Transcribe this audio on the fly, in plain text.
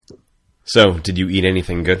So, did you eat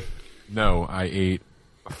anything good? No, I ate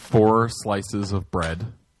 4 slices of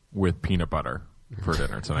bread with peanut butter for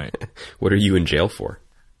dinner tonight. What are you in jail for?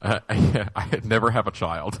 I never have a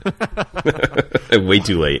child. Way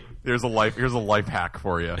too late. Here's a life hack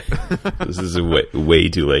for you. This is way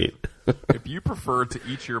too late. If you prefer to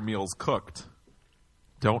eat your meals cooked,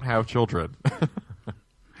 don't have children.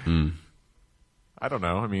 I don't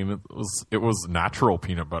know. I mean, it was natural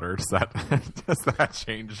peanut butter. Does that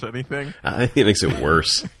change anything? I think it makes it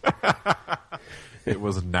worse. It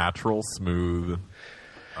was natural, smooth.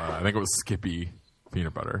 I think it was Skippy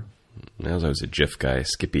peanut butter. As I was a Jif guy,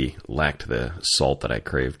 Skippy lacked the salt that I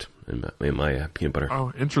craved in my peanut butter.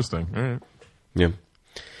 Oh, interesting. All right. Yeah.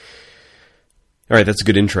 All right, that's a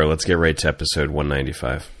good intro. Let's get right to episode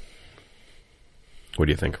 195. What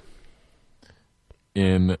do you think?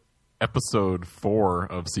 In episode 4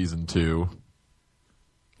 of season 2,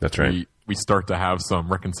 that's right. We start to have some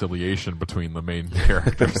reconciliation between the main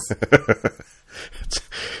characters.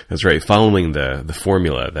 That's right. Following the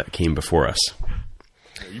formula that came before us.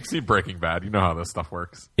 You've seen Breaking Bad. You know how this stuff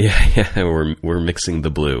works. Yeah. We're mixing the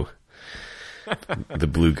blue, the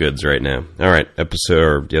blue goods right now. All right,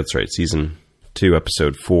 that's right. Season 2,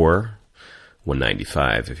 episode 4,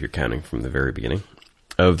 195. If you're counting from the very beginning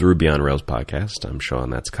of the Ruby on Rails podcast. I'm Sean.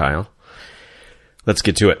 That's Kyle. Let's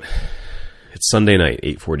get to it. It's Sunday night,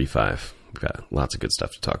 8:45. We've got lots of good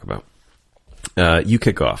stuff to talk about. You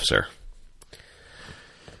kick off, sir.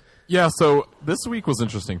 Yeah, so this week was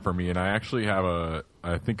interesting for me, and I actually have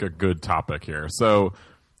I think a good topic here. So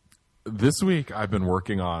this week I've been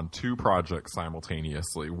working on 2 projects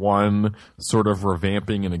simultaneously. One sort of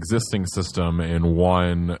revamping an existing system, and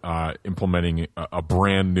one implementing a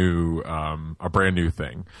brand new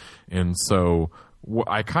thing. And so what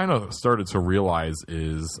I kind of started to realize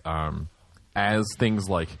is as things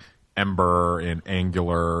like Ember and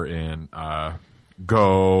Angular and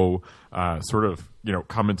Go sort of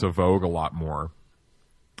come into vogue a lot more,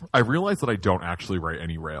 I realized that I don't actually write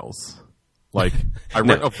any Rails. Like, I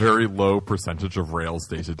write a very low percentage of Rails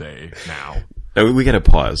day to day now. We got to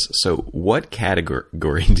pause. So what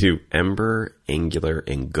category do Ember, Angular,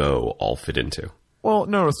 and Go all fit into? Well,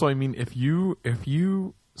 no. So I mean, if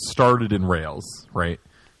you started in Rails, right,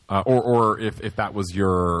 or if that was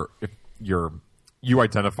you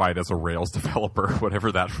identified as a Rails developer,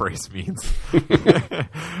 whatever that phrase means.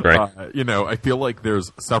 Right. I feel like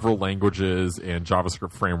there's several languages and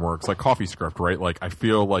JavaScript frameworks, like CoffeeScript, right? Like, I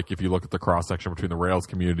feel like if you look at the cross-section between the Rails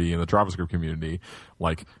community and the JavaScript community,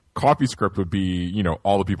 like, CoffeeScript would be,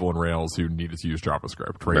 all the people in Rails who needed to use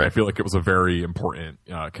JavaScript, right? I feel like it was a very important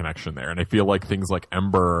connection there. And I feel like things like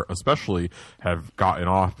Ember especially have gotten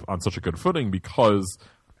off on such a good footing because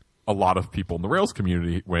a lot of people in the Rails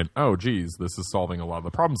community went, oh, geez, this is solving a lot of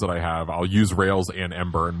the problems that I have. I'll use Rails and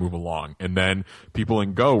Ember and move along. And then people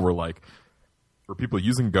in Go were like, or people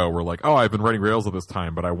using Go were like, oh, I've been writing Rails at this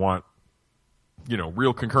time, but I want,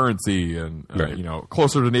 real concurrency and,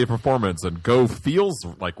 closer to native performance. And Go feels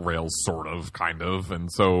like Rails, sort of, kind of.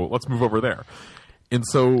 And so let's move over there. And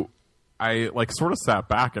so I sort of sat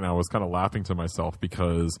back and I was kind of laughing to myself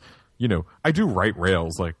because I do write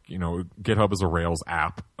Rails, GitHub is a Rails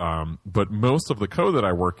app, but most of the code that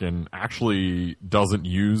I work in actually doesn't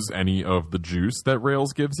use any of the juice that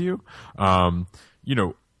Rails gives you. Some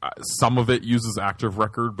of it uses active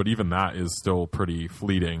record, but even that is still pretty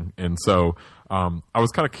fleeting. And so I was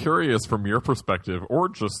kind of curious from your perspective, or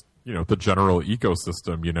just, the general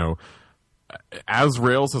ecosystem, as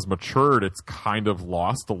Rails has matured, it's kind of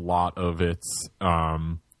lost a lot of its,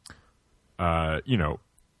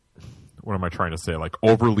 what am I trying to say? Like,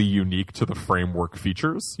 overly unique to the framework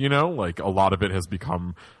features, like a lot of it has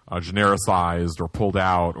become genericized or pulled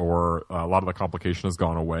out, or a lot of the complication has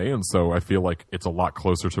gone away. And so I feel like it's a lot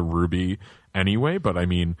closer to Ruby anyway. But I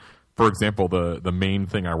mean, for example, the main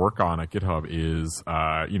thing I work on at GitHub is,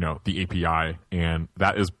 the API, and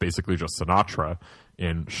that is basically just Sinatra.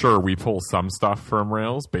 And sure, we pull some stuff from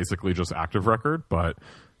Rails, basically just active record, but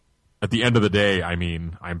at the end of the day, I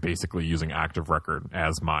mean, I'm basically using active record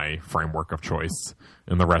as my framework of choice,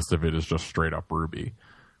 and the rest of it is just straight up Ruby.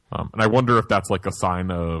 And I wonder if that's like a sign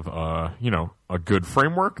of, a good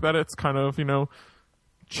framework, that it's kind of,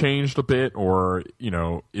 changed a bit, or,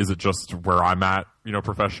 is it just where I'm at,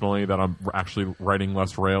 professionally, that I'm actually writing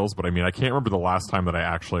less Rails? But I mean, I can't remember the last time that I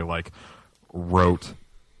actually wrote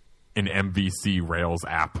an MVC Rails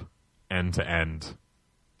app end to end,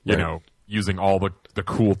 using all the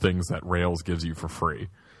cool things that Rails gives you for free.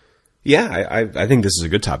 Yeah, I think this is a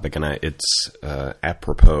good topic, and it's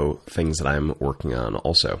apropos things that I'm working on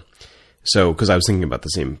also. So, because I was thinking about the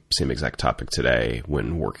same exact topic today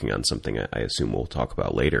when working on something I assume we'll talk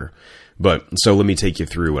about later. But so let me take you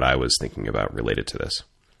through what I was thinking about related to this.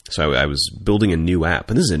 So I was building a new app,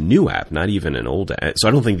 and this is a new app, not even an old app. So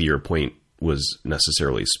I don't think that your point was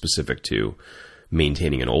necessarily specific to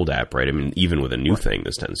maintaining an old app, right? I mean, even with a new thing,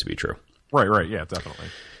 this tends to be true. Right. Yeah, definitely.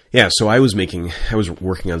 Yeah. So I was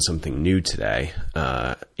working on something new today,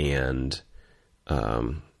 and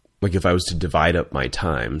like if I was to divide up my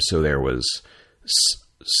time, so there was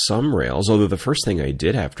some Rails, although the first thing I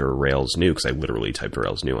did after Rails new, because I literally typed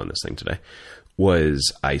Rails new on this thing today,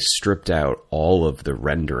 was I stripped out all of the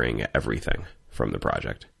rendering everything from the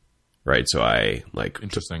project, right? So I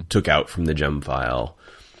took out from the gem file,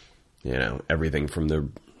 everything from the,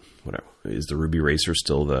 whatever, is the Ruby Racer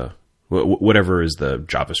still the, whatever is the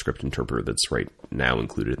JavaScript interpreter that's right now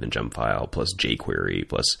included in the gem file, plus jQuery,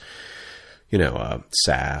 plus,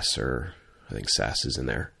 Sass, or I think Sass is in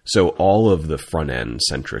there. So all of the front end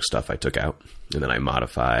centric stuff I took out, and then I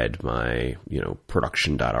modified my,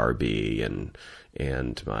 production.rb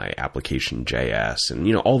and my application.js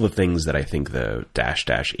and, all the things that I think the --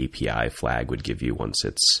 API flag would give you once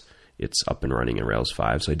it's up and running in Rails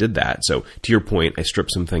 5. So I did that. So to your point, I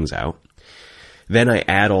stripped some things out. Then I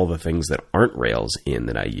add all the things that aren't Rails in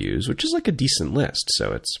that I use, which is like a decent list.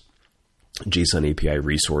 So it's JSON API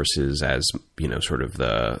resources as, sort of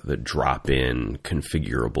the drop-in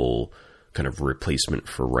configurable kind of replacement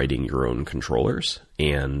for writing your own controllers,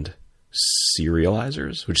 and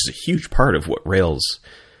serializers, which is a huge part of what Rails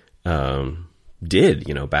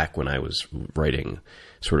did, back when I was writing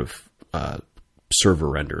sort of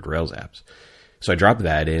server-rendered Rails apps. So I dropped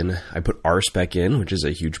that in. I put RSpec in, which is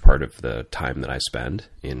a huge part of the time that I spend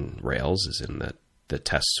in Rails, is in the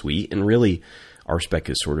test suite. And really, RSpec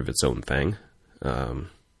is sort of its own thing.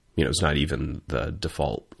 It's not even the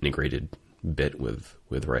default integrated bit with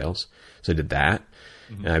Rails. So I did that.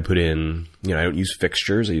 Mm-hmm. And I put in, I don't use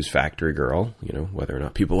fixtures. I use Factory Girl. Whether or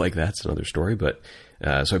not people like that's another story. But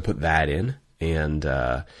so I put that in. And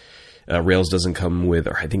Rails doesn't come with,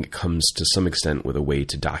 or I think it comes to some extent with a way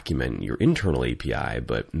to document your internal API,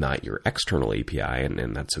 but not your external API.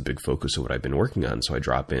 And that's a big focus of what I've been working on. So I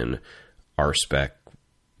drop in RSpec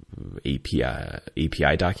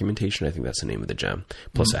API documentation. I think that's the name of the gem,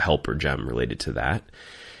 plus a helper gem related to that.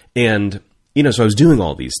 And, so I was doing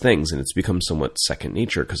all these things, and it's become somewhat second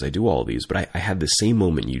nature because I do all these, but I had the same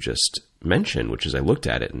moment you just mentioned, which is I looked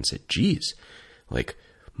at it and said, geez, like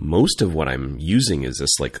most of what I'm using is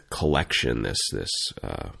this like collection, this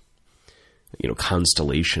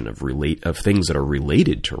constellation of things that are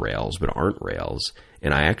related to Rails, but aren't Rails.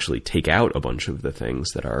 And I actually take out a bunch of the things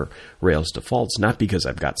that are Rails defaults, not because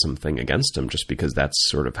I've got something against them, just because that's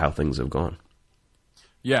sort of how things have gone.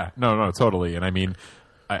 Yeah, no, totally. And I mean,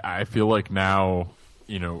 I feel like now,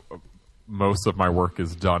 most of my work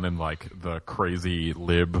is done in like the crazy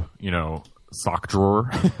lib, sock drawer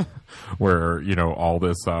where, all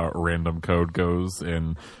this random code goes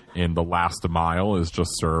in the last mile is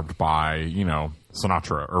just served by,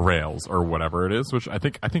 Sinatra or Rails or whatever it is, which I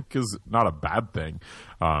think is not a bad thing.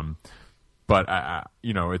 But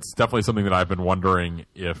it's definitely something that I've been wondering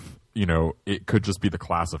if, it could just be the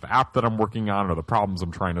class of app that I'm working on or the problems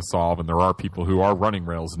I'm trying to solve. And there are people who are running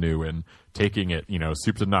Rails new and taking it,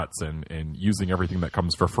 soup to nuts and using everything that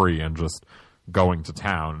comes for free and just going to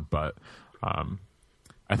town. But,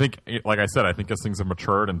 I think, like I said, I think as things have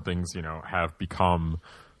matured and things, have become,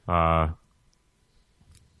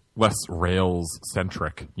 less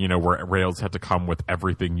Rails-centric, where Rails had to come with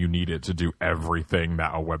everything you needed to do everything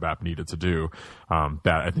that a web app needed to do.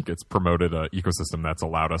 That I think it's promoted an ecosystem that's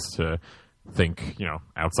allowed us to think,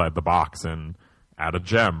 outside the box and add a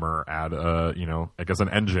gem or add a, I guess an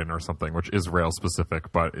engine or something, which is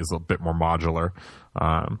Rails-specific but is a bit more modular.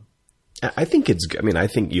 I think it's, I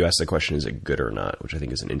think you asked the question, is it good or not, which I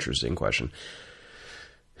think is an interesting question.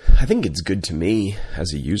 I think it's good to me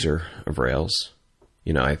as a user of Rails.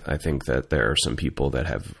 I think that there are some people that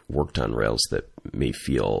have worked on Rails that may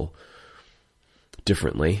feel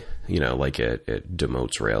differently, like it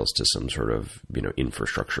demotes Rails to some sort of,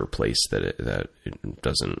 infrastructure place that it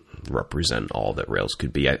doesn't represent all that Rails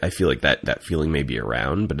could be. I feel like that feeling may be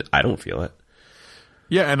around, but I don't feel it.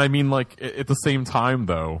 Yeah. And I mean, like at the same time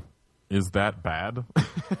though, is that bad?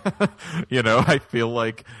 I feel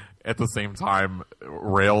like at the same time,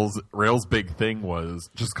 Rails' big thing was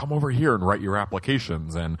just come over here and write your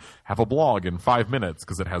applications and have a blog in 5 minutes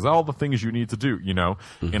because it has all the things you need to do,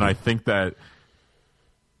 Mm-hmm. And I think that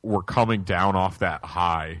we're coming down off that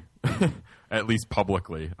high, at least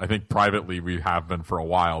publicly. I think privately we have been for a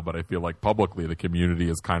while, but I feel like publicly the community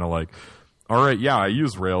is kind of like, all right, yeah, I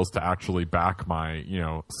use Rails to actually back my,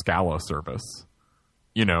 Scala service,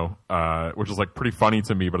 which is like pretty funny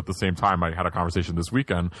to me. But at the same time, I had a conversation this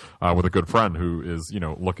weekend with a good friend who is,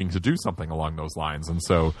 looking to do something along those lines. And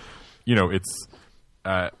so, it's,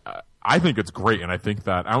 I think it's great. And I think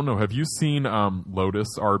that, I don't know, have you seen Lotus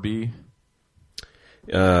RB?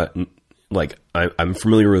 I'm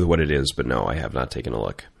familiar with what it is, but no, I have not taken a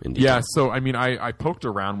look in detail. Yeah, so I mean, I poked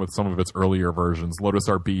around with some of its earlier versions. Lotus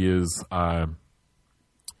RB is a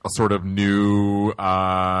sort of new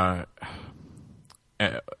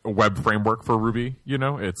web framework for Ruby.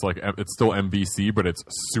 It's like it's still MVC, but it's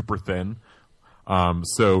super thin.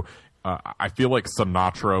 So I feel like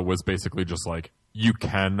Sinatra was basically just like, you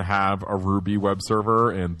can have a Ruby web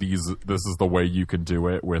server, and this is the way you can do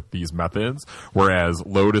it with these methods. Whereas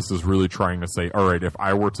Lotus is really trying to say, all right, if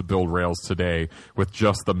I were to build Rails today with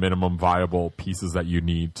just the minimum viable pieces that you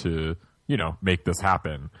need to, make this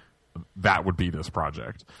happen, that would be this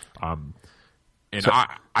project. I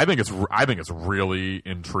think it's really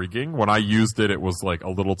intriguing. When I used it, it was like a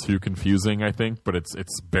little too confusing, I think, but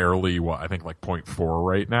it's barely like 0.4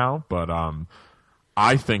 right now. But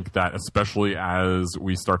I think that especially as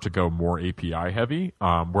we start to go more API heavy,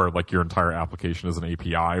 where like your entire application is an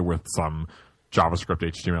API with some JavaScript,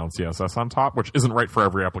 HTML, and CSS on top, which isn't right for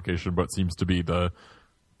every application, but seems to be the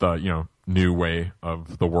new way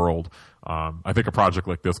of the world. I think a project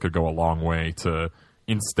like this could go a long way to,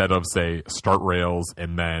 instead of say start Rails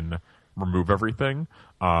and then remove everything.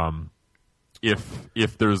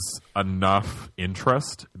 If there's enough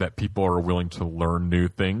interest that people are willing to learn new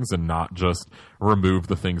things and not just remove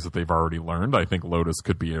the things that they've already learned, I think Lotus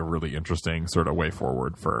could be a really interesting sort of way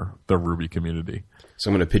forward for the Ruby community.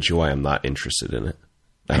 So I'm going to pitch you why I'm not interested in it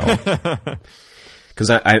at all.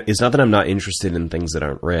 Because it's not that I'm not interested in things that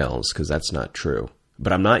aren't Rails, because that's not true.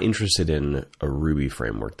 But I'm not interested in a Ruby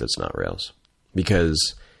framework that's not Rails.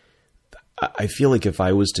 Because I feel like if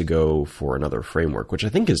I was to go for another framework, which I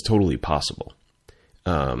think is totally possible,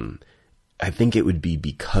 I think it would be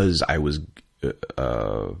because I was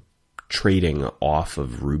trading off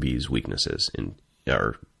of Ruby's weaknesses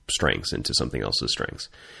or strengths into something else's strengths.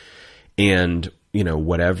 And,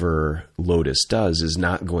 whatever Lotus does is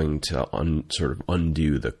not going to sort of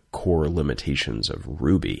undo the core limitations of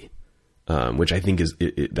Ruby. Which I think is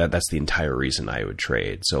that's the entire reason I would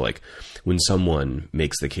trade. So like when someone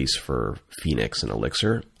makes the case for Phoenix and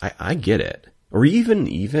Elixir, I get it. Or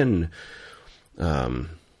even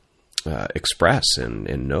Express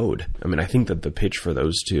and Node. I mean, I think that the pitch for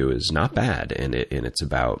those two is not bad, and it's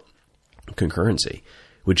about concurrency,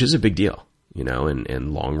 which is a big deal,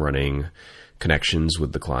 and long running connections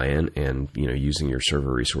with the client, and using your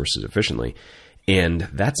server resources efficiently. And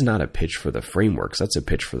that's not a pitch for the frameworks. That's a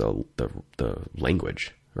pitch for the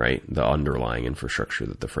language, right? The underlying infrastructure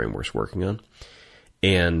that the framework's working on.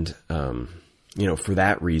 And, for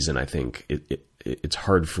that reason, I think it's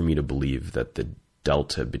hard for me to believe that the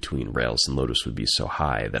delta between Rails and Lotus would be so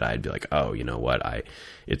high that I'd be like, oh, you know what?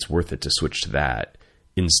 It's worth it to switch to that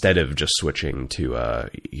instead of just switching to a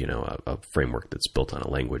framework that's built on a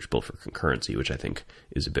language built for concurrency, which I think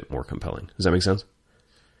is a bit more compelling. Does that make sense?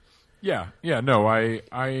 Yeah, no,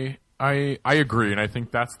 I agree, and I think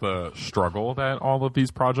that's the struggle that all of these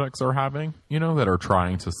projects are having, that are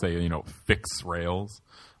trying to say, fix Rails.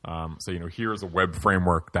 So, here's a web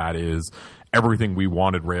framework that is everything we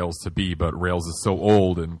wanted Rails to be, but Rails is so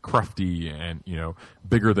old and crufty and,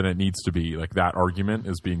 bigger than it needs to be. Like, that argument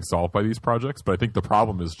is being solved by these projects, but I think the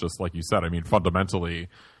problem is just like you said. I mean, fundamentally,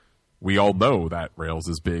 we all know that Rails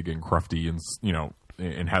is big and crufty and,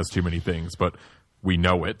 and has too many things, but we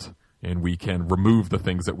know it. And we can remove the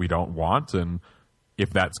things that we don't want. And if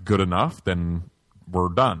that's good enough, then we're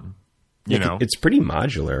done. It's pretty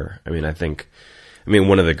modular. I mean,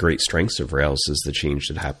 one of the great strengths of Rails is the change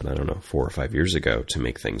that happened, 4 or 5 years ago to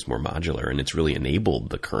make things more modular. And it's really enabled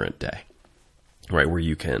the current day, right? Where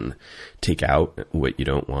you can take out what you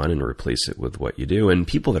don't want and replace it with what you do. And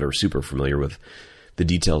people that are super familiar with the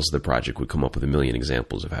details of the project would come up with a million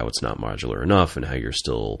examples of how it's not modular enough and how you're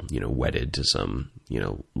still, wedded to some,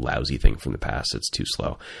 lousy thing from the past that's too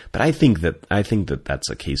slow. But I think that that's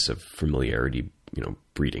a case of familiarity,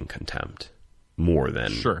 breeding contempt more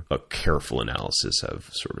than a careful analysis of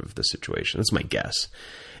sort of the situation. That's my guess.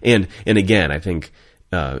 And again, I think,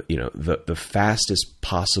 the fastest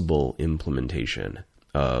possible implementation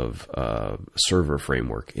of a server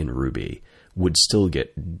framework in Ruby would still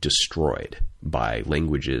get destroyed by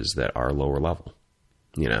languages that are lower level,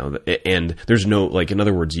 and there's no, like, in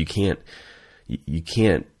other words, you can't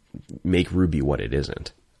make Ruby what it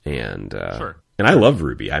isn't. And, and I love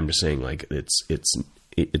Ruby. I'm just saying, like,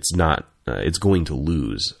 it's not it's going to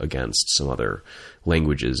lose against some other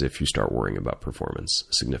languages if you start worrying about performance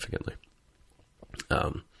significantly.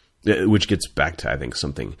 Which gets back to, I think,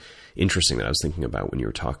 something interesting that I was thinking about when you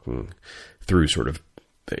were talking through sort of,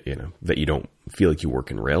 that you don't feel like you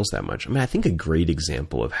work in Rails that much. I mean, I think a great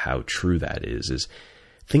example of how true that is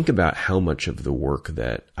think about how much of the work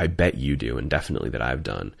that I bet you do, and definitely that I've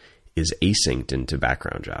done, is asynced into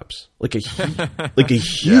background jobs. Like a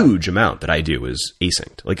huge amount that I do is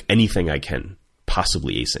asynced. Like anything I can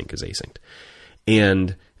possibly async is asynced.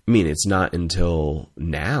 And I mean, it's not until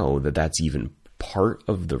now that that's even part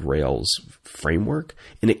of the Rails framework.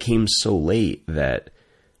 And it came so late that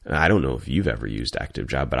I don't know if you've ever used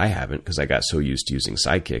ActiveJob, but I haven't, because I got so used to using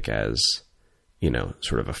Sidekick as,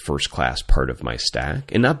 sort of a first class part of my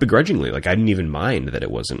stack, and not begrudgingly. Like I didn't even mind that it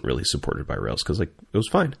wasn't really supported by Rails, because like it was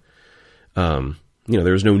fine. There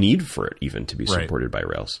was no need for it even to be supported by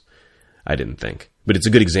Rails, I didn't think. But it's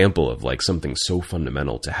a good example of like something so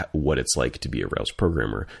fundamental to what it's like to be a Rails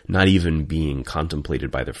programmer, not even being contemplated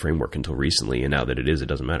by the framework until recently. And now that it is, it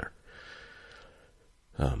doesn't matter.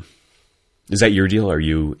 Is that your deal? Are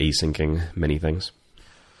you asyncing many things?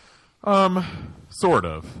 Sort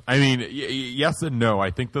of. I mean, yes and no.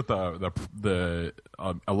 I think that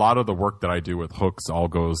a lot of the work that I do with hooks all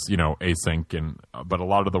goes, async, but a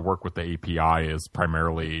lot of the work with the API is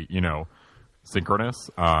primarily,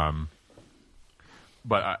 synchronous.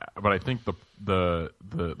 But I think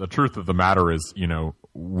the truth of the matter is,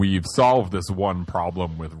 we've solved this one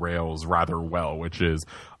problem with Rails rather well, which is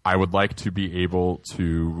I would like to be able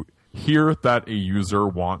to hear that a user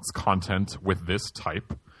wants content with this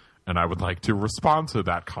type, and I would like to respond to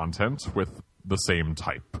that content with the same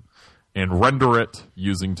type and render it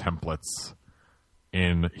using templates.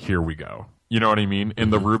 And here we go. You know what I mean?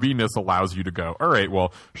 And the Rubiness allows you to go, all right,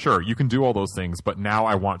 well, sure, you can do all those things, but now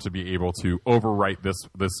I want to be able to overwrite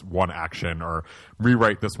this one action, or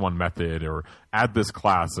rewrite this one method, or add this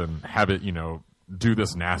class and have it, do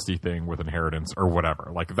this nasty thing with inheritance or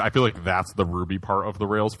whatever. Like, I feel like that's the Ruby part of the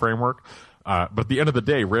Rails framework. But at the end of the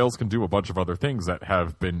day, Rails can do a bunch of other things that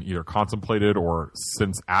have been either contemplated or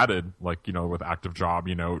since added, like, with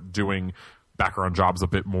ActiveJob, doing background jobs a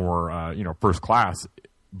bit more, first class.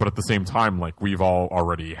 But at the same time, like, we've all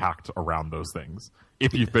already hacked around those things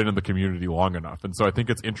if you've been in the community long enough. And so I think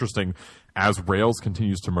it's interesting, as Rails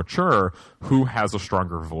continues to mature, who has a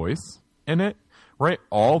stronger voice in it, right?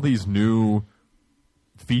 All these new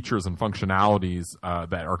features and functionalities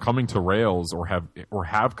that are coming to Rails or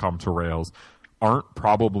have come to Rails aren't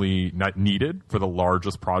probably not needed for the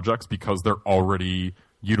largest projects, because they're already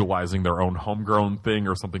utilizing their own homegrown thing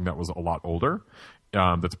or something that was a lot older.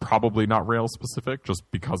 That's probably not Rails specific, just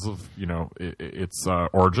because of its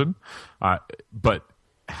origin. But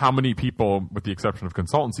how many people, with the exception of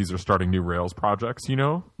consultancies, are starting new Rails projects?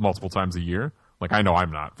 Multiple times a year. Like, I know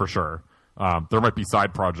I'm not, for sure. There might be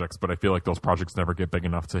side projects, but I feel like those projects never get big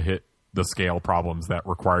enough to hit the scale problems that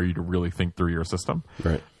require you to really think through your system.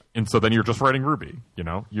 Right. And so then you're just writing Ruby.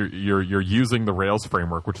 You're using the Rails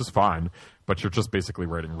framework, which is fine, but you're just basically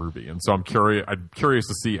writing Ruby. And so I'm curious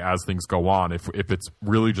to see, as things go on, if it's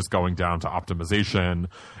really just going down to optimization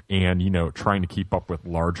and trying to keep up with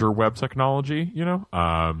larger web technology,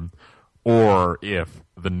 or if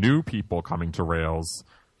the new people coming to Rails,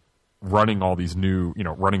 running all these new,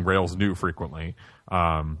 running Rails new frequently,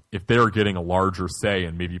 if they're getting a larger say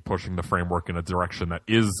and maybe pushing the framework in a direction that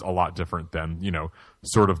is a lot different than,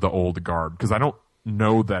 sort of the old guard. Because I don't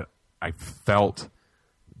know that I felt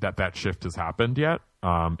that shift has happened yet.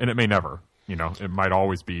 And it may never, it might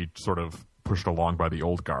always be sort of pushed along by the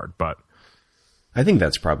old guard, but I think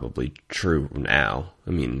that's probably true now. I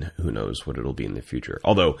mean, who knows what it'll be in the future.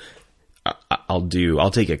 Although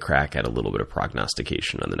I'll take a crack at a little bit of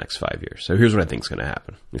prognostication on the next 5 years. So here's what I think is going to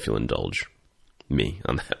happen, if you'll indulge me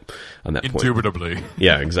on that point. Indubitably.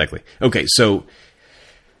 Yeah, exactly. Okay, so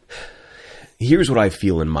here's what I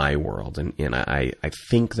feel in my world, and I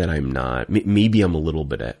think that I'm not. Maybe I'm a little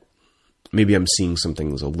bit maybe I'm seeing some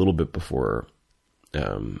things a little bit before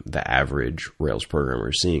the average Rails programmer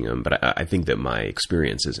is seeing them, but I think that my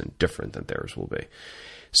experience isn't different than theirs will be.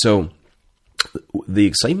 So the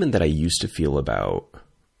excitement that I used to feel about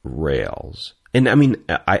Rails, and I mean,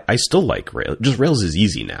 I still like Rails. Just Rails is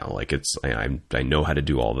easy now. Like, I know how to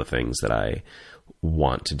do all the things that I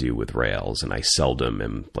want to do with Rails, and I seldom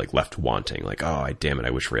am like left wanting, like, oh, damn it,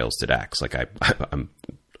 I wish Rails did X. Like, I'm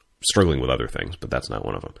struggling with other things, but that's not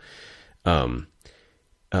one of them.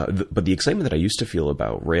 But the excitement that I used to feel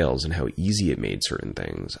about Rails and how easy it made certain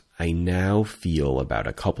things, I now feel about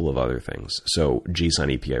a couple of other things. So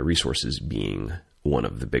JSON API resources being one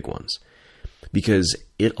of the big ones. because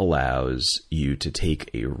it allows you to take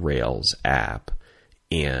a Rails app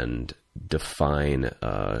and define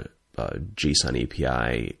a JSON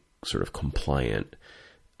API sort of compliant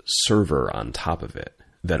server on top of it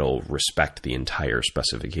that'll respect the entire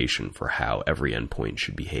specification for how every endpoint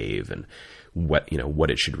should behave and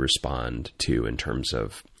what it should respond to in terms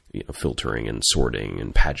of filtering and sorting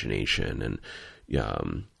and pagination and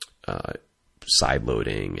side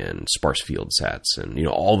loading and sparse field sets and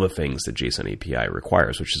all the things that JSON API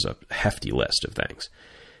requires, which is a hefty list of things.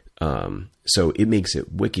 So it makes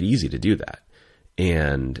it wicked easy to do that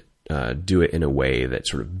and do it in a way that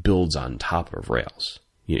sort of builds on top of Rails.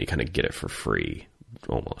 You kind of get it for free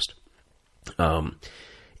almost. And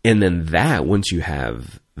then once you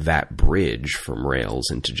have that bridge from Rails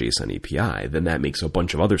into JSON API, then that makes a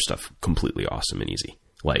bunch of other stuff completely awesome and easy,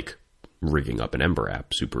 like rigging up an Ember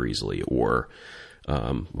app super easily, or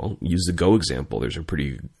use the Go example. There's a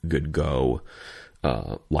pretty good Go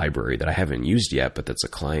library that I haven't used yet, but that's a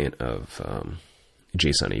client of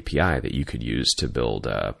JSON API that you could use to build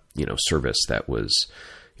a service that was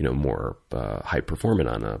more high performant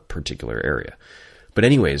on a particular area. But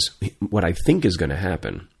anyways, what I think is going to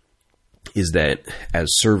happen is that as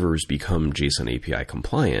servers become JSON API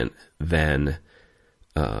compliant, then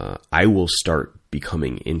I will start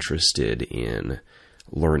becoming interested in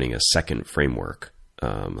learning a second framework,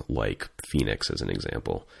 like Phoenix as an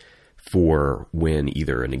example, for when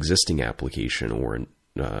either an existing application or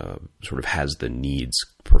sort of has the needs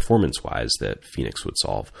performance-wise that Phoenix would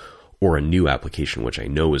solve, or a new application which I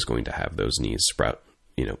know is going to have those needs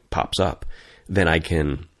pops up. Then I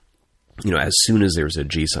can, as soon as there's a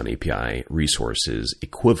JSON API resources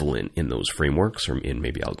equivalent in those frameworks, or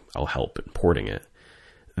maybe I'll help importing it,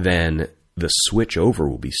 then the switch over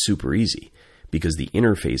will be super easy because the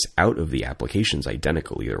interface out of the application is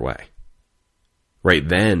identical either way. Right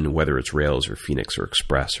then, whether it's Rails or Phoenix or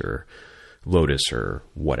Express or Lotus or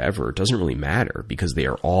whatever, it doesn't really matter because they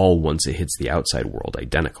are all, once it hits the outside world,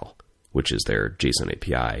 identical, which is their JSON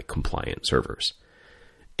API compliant servers.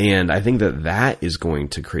 And I think that is going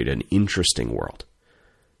to create an interesting world,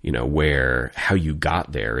 where how you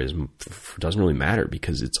got there doesn't really matter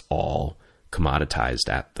because it's all commoditized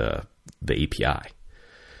at the API.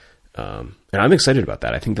 And I'm excited about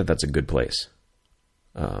that. I think that's a good place.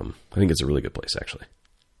 I think it's a really good place, actually.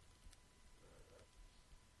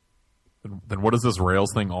 Then what has this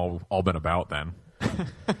Rails thing all been about then?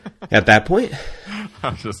 At that point?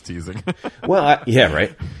 I'm just teasing. Well, yeah,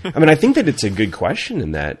 right. I mean, I think that it's a good question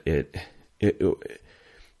in that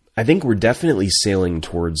I think we're definitely sailing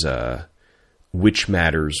towards which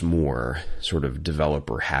matters more, sort of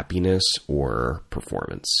developer happiness or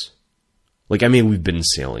performance. We've been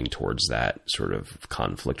sailing towards that sort of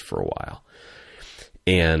conflict for a while.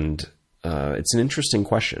 And it's an interesting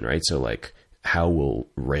question, right? So how will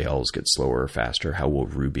Rails get slower or faster? How will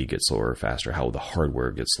Ruby get slower or faster? How will the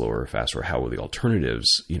hardware get slower or faster? How will the alternatives,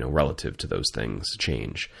 relative to those things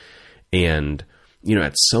change? And,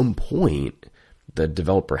 at some point, the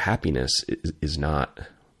developer happiness is not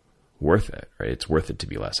worth it, right? It's worth it to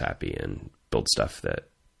be less happy and build stuff that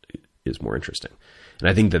is more interesting. And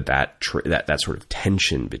I think that sort of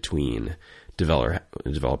tension between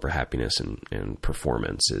developer happiness and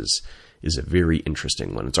performance is a very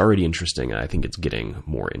interesting one. It's already interesting, and I think it's getting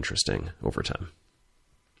more interesting over time.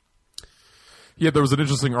 Yeah, there was an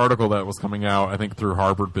interesting article that was coming out, I think, through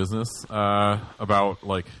Harvard Business about,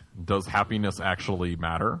 does happiness actually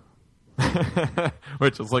matter?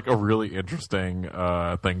 Which is, a really interesting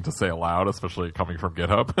thing to say aloud, especially coming from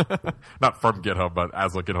GitHub. Not from GitHub, but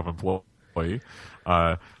as a GitHub employee.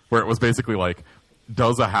 Where it was basically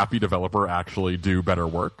does a happy developer actually do better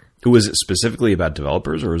work? Was it specifically about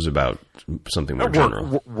developers, or was it about something more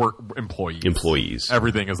general? Work employees. Employees.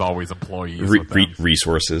 Everything is always employees.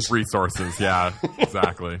 Resources. Resources, yeah,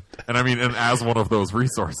 exactly. And I mean, and as one of those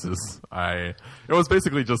resources, it was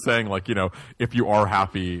basically just saying, if you are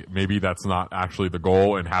happy, maybe that's not actually the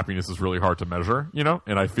goal, and happiness is really hard to measure,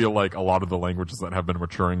 And I feel like a lot of the languages that have been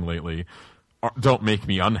maturing lately don't make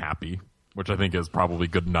me unhappy, which I think is probably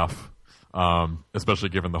good enough. Especially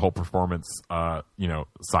given the whole performance,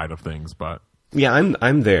 side of things. But yeah,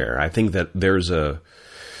 I'm there. I think that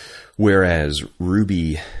whereas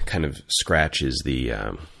Ruby kind of scratches the,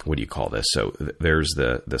 what do you call this? So there's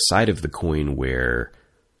the side of the coin where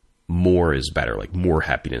more is better, more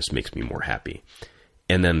happiness makes me more happy.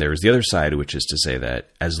 And then there's the other side, which is to say that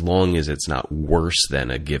as long as it's not worse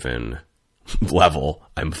than a given level,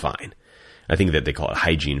 I'm fine. I think that they call it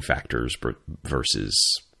hygiene factors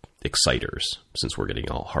versus exciters, since we're getting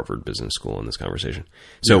all Harvard Business School in this conversation.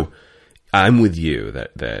 So I'm with you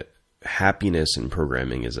that happiness in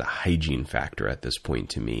programming is a hygiene factor at this point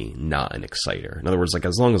to me, not an exciter. In other words, like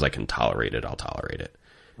as long as I can tolerate it, I'll tolerate it.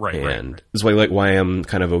 Right. And that's why I'm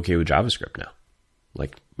kind of okay with JavaScript now.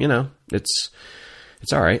 Like, it's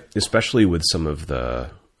all right, especially with some of the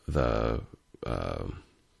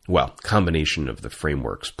combination of the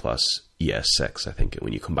frameworks plus ES6. I think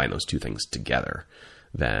when you combine those two things together,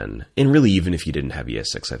 then, and really even if you didn't have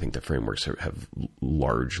ES6, I think the frameworks have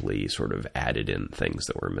largely sort of added in things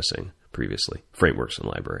that were missing previously, frameworks and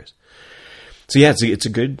libraries. So yeah, it's a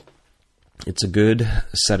good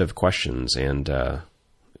set of questions, and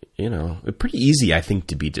pretty easy, I think,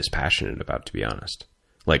 to be dispassionate about, to be honest.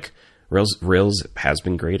 Like Rails has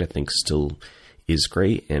been great, I think still is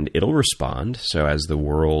great, and it'll respond. So as the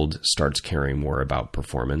world starts caring more about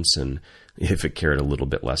performance, and if it cared a little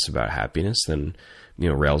bit less about happiness, then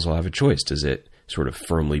Rails will have a choice. Does it sort of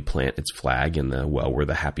firmly plant its flag in we're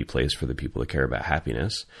the happy place for the people that care about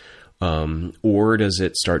happiness, or does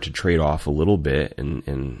it start to trade off a little bit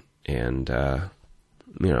and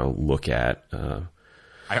look at?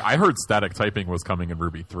 I heard static typing was coming in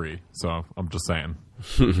Ruby 3, so I'm just saying.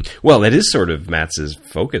 Well, that is sort of Matt's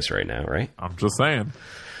focus right now, right? I'm just saying.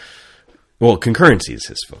 Well, concurrency is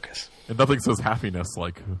his focus. And nothing says happiness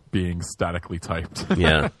like being statically typed.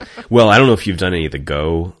 Yeah. Well, I don't know if you've done any of the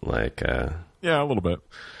Go, like... yeah, a little bit.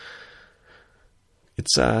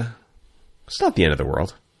 It's not the end of the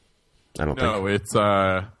world, I don't think. No, it's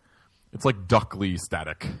like Duckly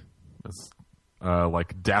static. It's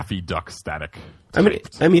like Daffy Duck static. I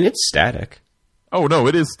mean, it's static. Oh no,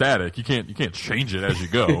 it is static. You can't change it as you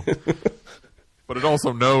go. But it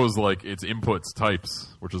also knows like its inputs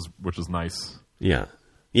types, which is nice. Yeah.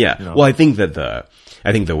 Yeah. Well, I think the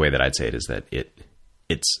way that I'd say it is that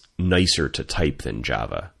it's nicer to type than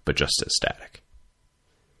Java, but just as static.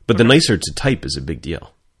 But the nicer to type is a big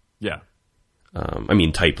deal. Yeah. I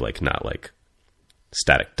mean, type like not like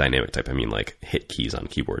static dynamic type. I mean like hit keys on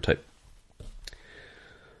keyboard type.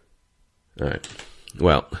 All right.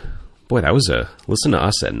 Well, boy, that was listen to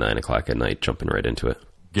us at 9:00 at night, jumping right into it.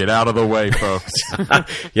 Get out of the way, folks.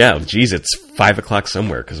 Yeah, geez, it's 5:00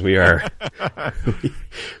 somewhere because we are.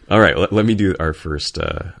 All right, let me do our first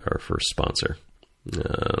sponsor.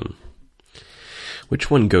 Which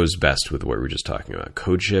one goes best with what we were just talking about?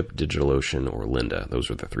 CodeShip, DigitalOcean, or Lynda? Those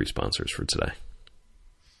were the three sponsors for today.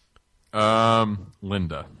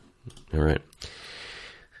 Lynda. All right.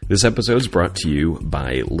 This episode is brought to you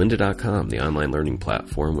by Lynda.com, the online learning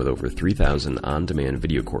platform with over 3,000 on-demand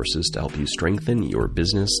video courses to help you strengthen your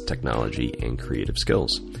business, technology, and creative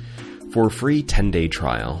skills. For a free 10-day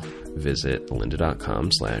trial, visit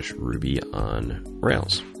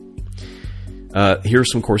lynda.com/RubyOnRails. Here are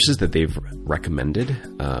some courses that they've recommended.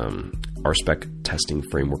 RSpec testing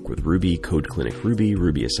framework with Ruby, Code Clinic Ruby,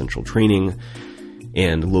 Ruby Essential Training,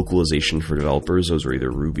 and localization for developers. Those are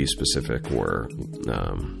either Ruby specific or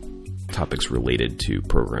topics related to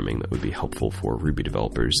programming that would be helpful for Ruby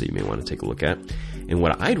developers that you may want to take a look at. And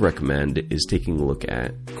what I'd recommend is taking a look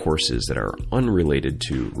at courses that are unrelated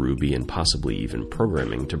to Ruby and possibly even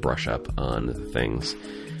programming to brush up on the things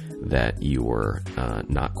that you're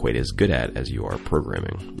not quite as good at as you are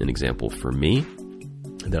programming. An example for me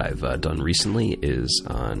that I've done recently is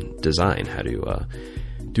on design, how to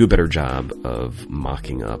do a better job of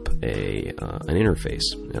mocking up an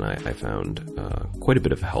interface. And I found quite a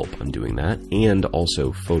bit of help on doing that, and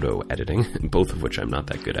also photo editing, both of which I'm not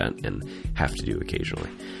that good at and have to do occasionally.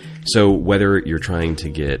 So whether you're trying to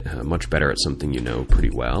get much better at something you know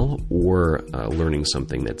pretty well, or learning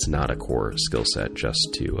something that's not a core skill set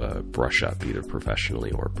just to brush up either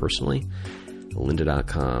professionally or personally,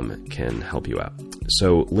 Lynda.com can help you out.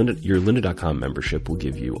 So your Lynda.com membership will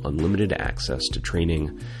give you unlimited access to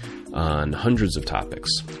training on hundreds of topics,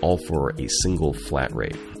 all for a single flat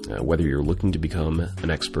rate. Whether you're looking to become an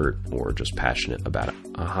expert or just passionate about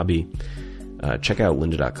a hobby, check out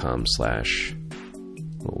Lynda.com/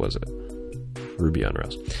 what was it? Ruby on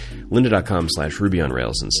Rails. Lynda.com/Ruby on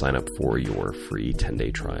Rails and sign up for your free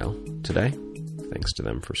 10-day trial today. Thanks to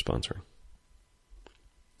them for sponsoring.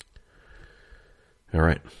 All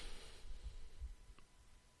right.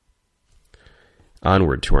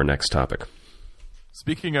 Onward to our next topic.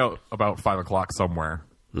 Speaking out about 5:00 somewhere.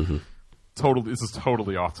 Mm-hmm. This is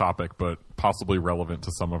totally off topic, but possibly relevant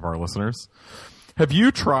to some of our listeners. Have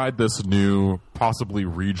you tried this new, possibly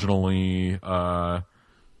regionally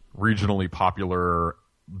popular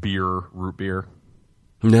root beer?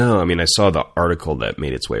 No, I mean, I saw the article that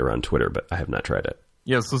made its way around Twitter, but I have not tried it.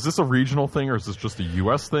 Yes, so is this a regional thing, or is this just a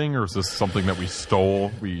U.S. thing, or is this something that we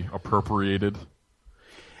stole, we appropriated?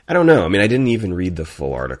 I don't know. I mean, I didn't even read the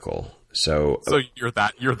full article, so you're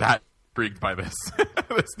that intrigued by this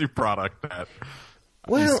this new product that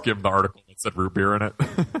Well, you skimmed the article that said root beer in it.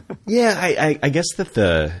 yeah, I guess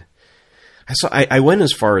that I went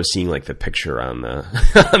as far as seeing like the picture on the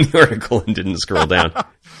on the article and didn't scroll down.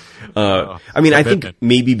 I mean, I think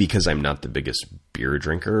maybe because I'm not the biggest beer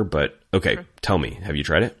drinker, but okay, tell me, have you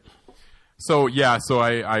tried it? So yeah,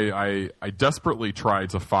 I desperately tried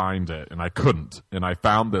to find it and I couldn't, and I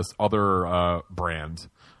found this other brand,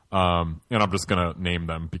 and I'm just gonna name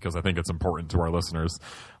them because I think it's important to our listeners.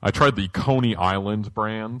 I tried the Coney Island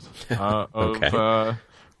brand of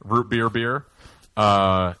root beer.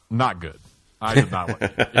 Not good. I did not like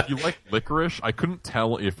it. If you like licorice, I couldn't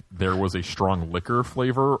tell if there was a strong liquor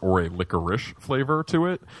flavor or a licorice flavor to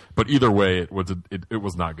it. But either way, it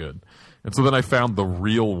was not good. And so then I found the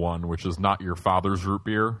real one, which is not your father's root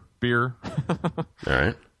beer. All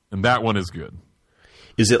right. And that one is good.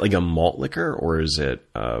 Is it like a malt liquor or is it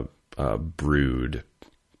brewed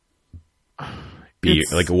beer?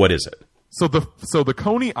 Like, what is it? So the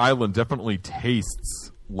Coney Island definitely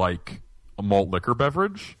tastes like a malt liquor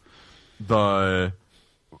beverage. Zima.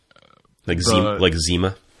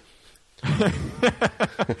 It's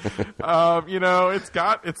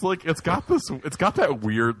got that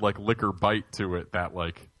weird like liquor bite to it that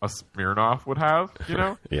like a Smirnoff would have, you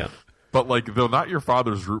know? Yeah. But like the Not Your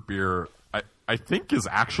Father's root beer, I think is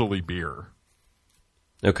actually beer.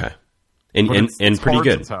 Okay. And it's pretty hard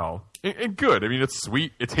good. to tell. And good. I mean, it's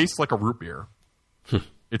sweet. It tastes like a root beer.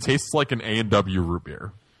 It tastes like an A&W root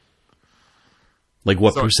beer. Like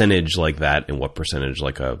what percentage like that, and what percentage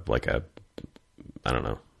like a I don't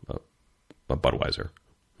know, a Budweiser.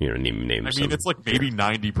 You know, name. I mean, it's like maybe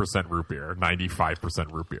 90% root beer,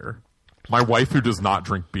 95% root beer. My wife, who does not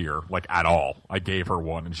drink beer like at all, I gave her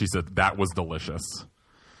one, and she said that was delicious.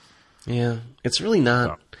 Yeah, it's really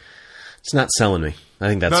not. So. It's not selling me. I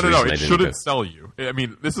think that's no. It shouldn't sell you. I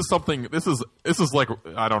mean, this is something. This is like,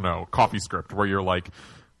 I don't know, coffee script where you're like,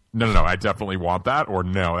 no, I definitely want that, or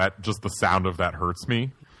no, that just the sound of that hurts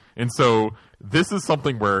me. And so this is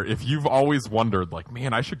something where if you've always wondered, like,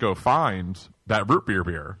 man, I should go find that root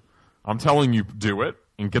beer, I'm telling you, do it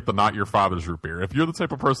and get the Not Your Father's root beer. If you're the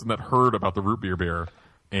type of person that heard about the root beer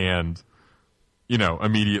and, you know,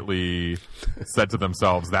 immediately said to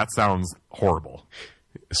themselves, that sounds horrible.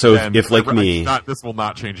 So if like me, this will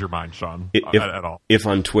not change your mind, Sean, at all. If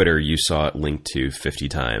on Twitter you saw it linked to 50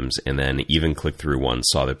 times and then even clicked through once,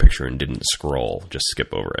 saw the picture and didn't scroll, just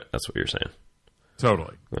skip over it. That's what you're saying.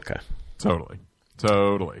 Totally. Okay. Totally.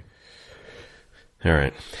 All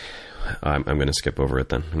right. I'm going to skip over it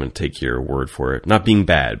then. I'm going to take your word for it. Not being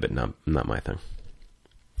bad, but not my thing.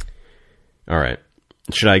 All right.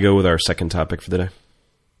 Should I go with our second topic for the day?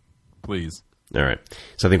 Please. All right.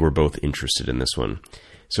 So I think we're both interested in this one.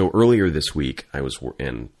 So earlier this week,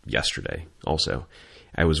 and yesterday also,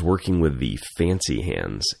 I was working with the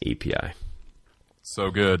FancyHands API.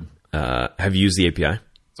 So good. Have you used the API?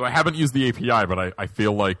 So I haven't used the API, but I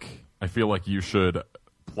feel like you should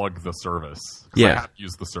plug the service. Yeah. I have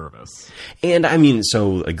used the service. And I mean, so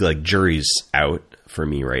like jury's out for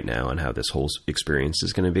me right now on how this whole experience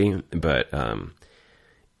is going to be, but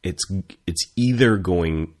it's going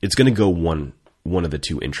to go one of the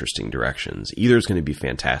two interesting directions. Either it's going to be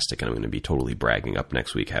fantastic and I'm going to be totally bragging up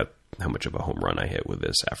next week how much of a home run I hit with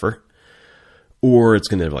this effort, or it's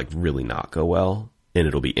going to like really not go well and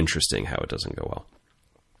it'll be interesting how it doesn't go well.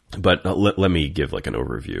 But let me give like an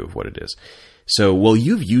overview of what it is. So, well,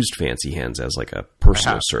 you've used FancyHands as like a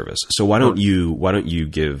personal service. So why don't you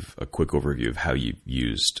give a quick overview of how you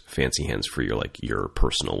used FancyHands for your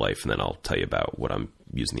personal life, and then I'll tell you about what I'm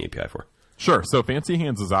using the API for. Sure. So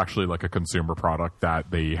FancyHands is actually like a consumer product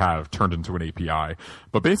that they have turned into an API.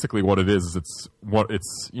 But basically what it is it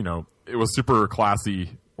was super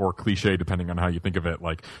classy or cliche, depending on how you think of it,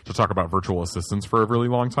 like to talk about virtual assistants for a really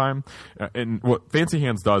long time. And what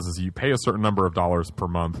FancyHands does is you pay a certain number of dollars per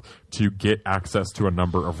month to get access to a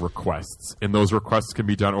number of requests. And those requests can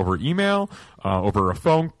be done over email, over a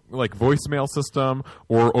phone, like voicemail system,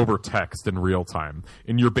 or over text in real time.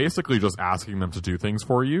 And you're basically just asking them to do things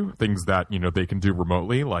for you, things that, they can do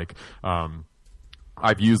remotely. Like,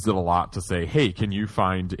 I've used it a lot to say, hey, can you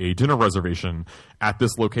find a dinner reservation at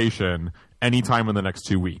this location anytime in the next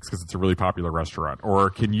 2 weeks because it's a really popular restaurant? Or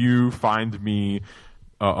can you find me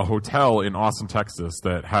a hotel in Austin, Texas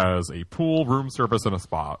that has a pool, room service, and a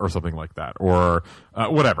spa or something like that? Or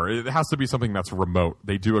whatever. It has to be something that's remote.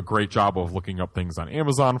 They do a great job of looking up things on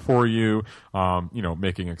Amazon for you,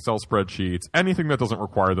 making Excel spreadsheets, anything that doesn't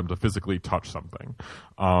require them to physically touch something.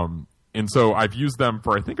 And so I've used them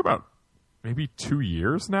for, I think, about maybe 2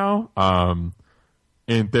 years now.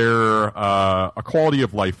 And they're a quality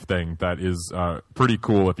of life thing that is pretty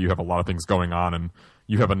cool if you have a lot of things going on and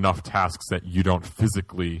you have enough tasks that you don't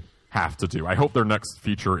physically have to do. I hope their next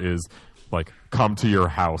feature is like come to your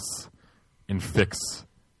house and fix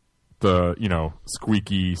the,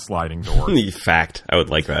 squeaky sliding door. Fact. I would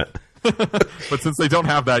like that. But since they don't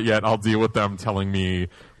have that yet, I'll deal with them telling me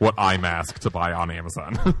what eye mask to buy on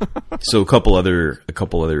Amazon. So a couple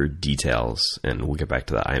other details, and we'll get back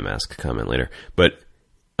to the eye mask comment later. But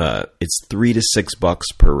it's $3 to $6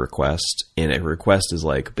 per request, and a request is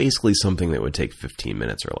like basically something that would take 15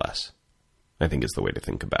 minutes or less. I think is the way to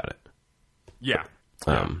think about it. Yeah.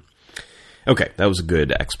 Okay, that was a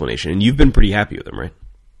good explanation, and you've been pretty happy with them, right?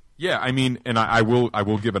 Yeah, I mean, and I will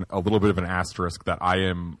give a little bit of an asterisk that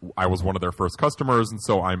I was one of their first customers, and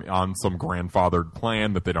so I'm on some grandfathered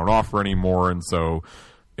plan that they don't offer anymore, and so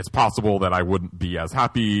it's possible that I wouldn't be as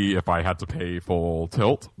happy if I had to pay full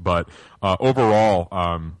tilt. But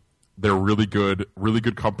overall, they're really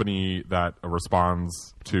good company that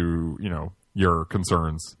responds to your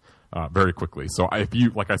concerns very quickly. So if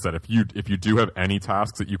you, like I said, if you do have any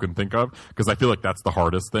tasks that you can think of, because I feel like that's the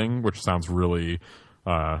hardest thing, which sounds really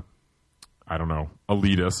I don't know,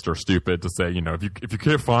 elitist or stupid to say, if you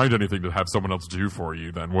can't find anything to have someone else do for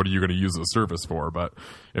you, then what are you going to use the service for? But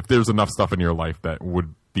if there's enough stuff in your life that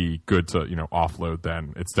would be good to, offload,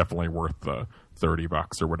 then it's definitely worth the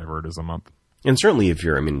 $30 or whatever it is a month. And certainly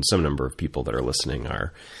some number of people that are listening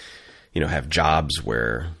are, have jobs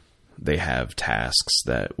where they have tasks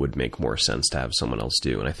that would make more sense to have someone else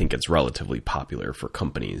do. And I think it's relatively popular for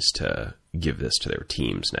companies to give this to their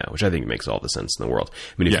teams now, which I think makes all the sense in the world.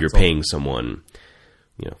 I mean, if you're paying someone,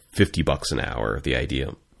 $50 an hour, the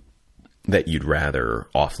idea that you'd rather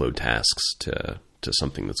offload tasks to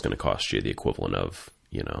something that's going to cost you the equivalent of,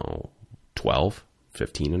 12,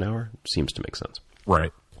 15 an hour seems to make sense.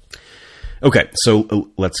 Right. Okay. So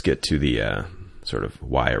let's get to the, sort of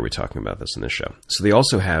why are we talking about this in this show? So they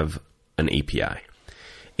also have an API.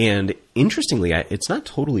 And interestingly, it's not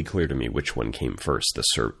totally clear to me which one came first,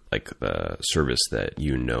 the service that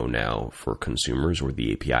now for consumers or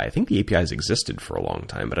the API. I think the API has existed for a long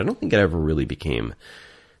time, but I don't think it ever really became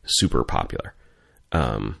super popular.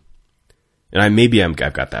 And I've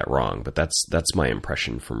got that wrong, but that's my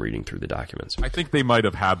impression from reading through the documents. I think they might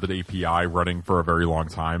have had the API running for a very long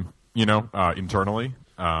time, internally.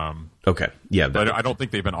 Okay. Yeah. But I don't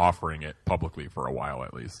think they've been offering it publicly for a while,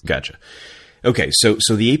 at least. Gotcha. Okay. So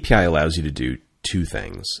the API allows you to do two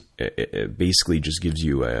things. It basically just gives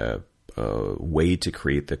you a way to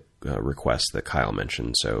create the request that Kyle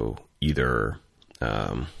mentioned. So either,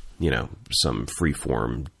 some free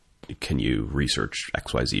form, can you research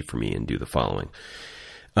XYZ for me and do the following,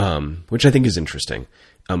 which I think is interesting.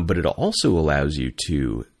 But it also allows you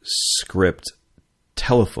to script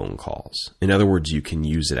telephone calls. In other words, you can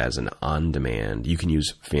use it as an on-demand. You can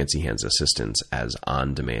use FancyHands assistants as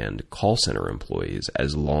on-demand call center employees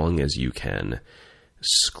as long as you can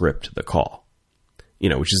script the call,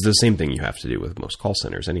 which is the same thing you have to do with most call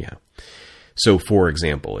centers anyhow. So, for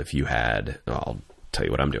example, if you had, I'll tell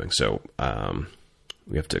you what I'm doing. So, I'm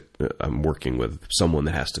working with someone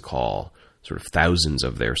that has to call sort of thousands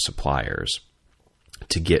of their suppliers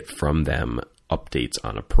to get from them updates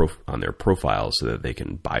on their profile so that they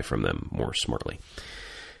can buy from them more smartly,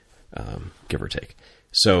 give or take.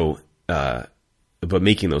 So, but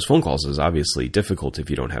making those phone calls is obviously difficult if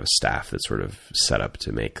you don't have a staff that's sort of set up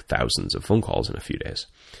to make thousands of phone calls in a few days.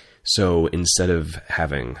 So instead of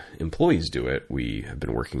having employees do it, we have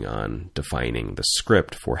been working on defining the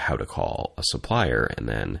script for how to call a supplier and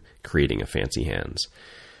then creating a FancyHands,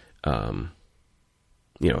 a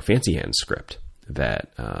FancyHands script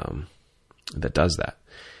that does that.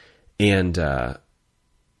 And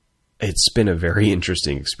it's been a very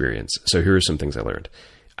interesting experience. So here are some things I learned.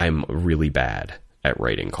 I'm really bad at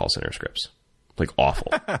writing call center scripts. Like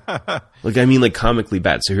awful. like comically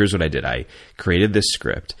bad. So here's what I did. I created this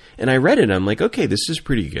script and I read it and I'm like, okay, this is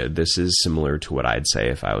pretty good. This is similar to what I'd say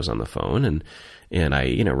if I was on the phone. And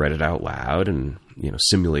I, read it out loud and,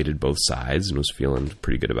 simulated both sides and was feeling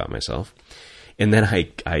pretty good about myself. And then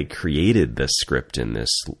I created this script in this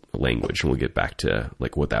language, and we'll get back to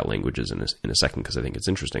like what that language is in a second because I think it's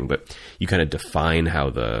interesting. But you kind of define how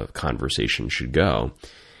the conversation should go,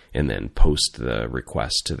 and then post the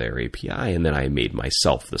request to their API, and then I made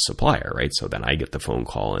myself the supplier, right? So then I get the phone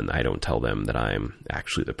call, and I don't tell them that I'm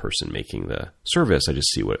actually the person making the service. I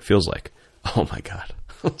just see what it feels like. Oh my God,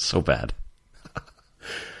 so bad.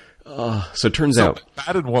 So it turns out...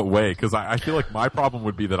 Bad in what way? Because I feel like my problem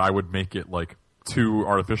would be that I would make it like too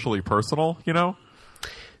artificially personal,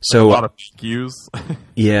 So a lot of cues.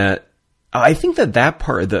 Yeah, I think that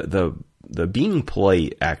part, the the being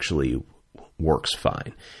polite actually works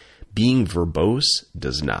fine. Being verbose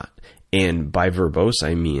does not. And by verbose,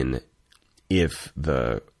 I mean if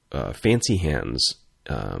the fancy hands,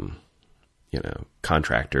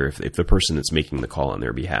 contractor, if the person that's making the call on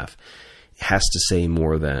their behalf has to say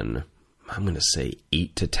more than, I'm going to say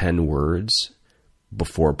 8 to 10 words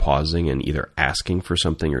before pausing and either asking for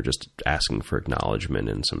something or just asking for acknowledgement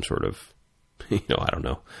in some sort of, I don't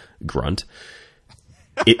know, grunt,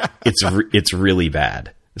 it's really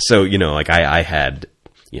bad. So, I had,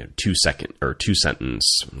 2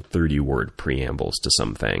 sentence, 30-word preambles to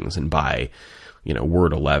some things. And by,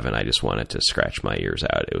 word 11, I just wanted to scratch my ears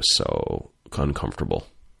out. It was so uncomfortable,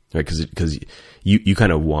 right? Because you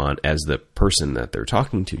kind of want, as the person that they're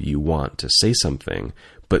talking to, you want to say something,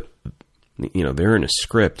 but they're in a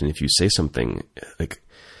script, and if you say something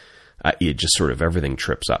it just sort of everything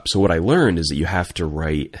trips up. So what I learned is that you have to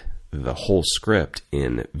write the whole script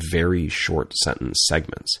in very short sentence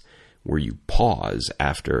segments where you pause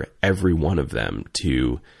after every one of them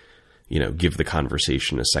to, give the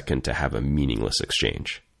conversation a second to have a meaningless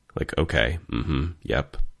exchange. Like, okay,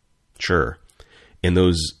 yep, sure. And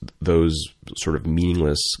those sort of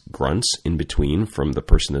meaningless grunts in between from the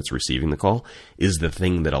person that's receiving the call is the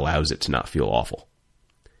thing that allows it to not feel awful.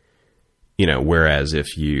 Whereas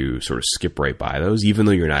if you sort of skip right by those, even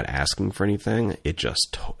though you're not asking for anything, it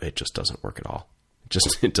just doesn't work at all.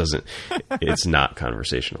 It doesn't, it's not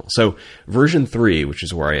conversational. So version 3, which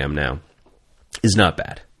is where I am now, is not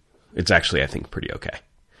bad. It's actually, I think, pretty okay.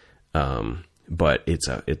 But it's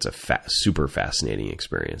a super fascinating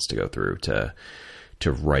experience to go through to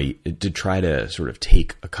write, to try to sort of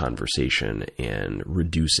take a conversation and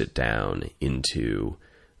reduce it down into,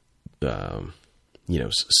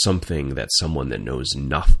 something that someone that knows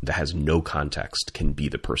nothing, that has no context, can be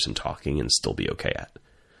the person talking and still be okay at.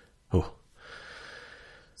 Oh.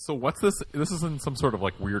 So what's this? This is in some sort of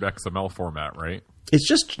like weird XML format, right? It's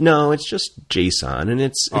just JSON, and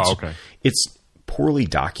it's poorly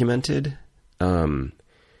documented. So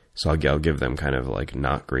I'll give them kind of like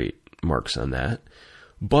not great marks on that.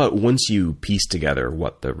 But once you piece together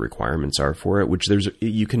what the requirements are for it, which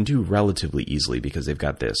you can do relatively easily because they've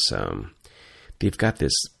got this,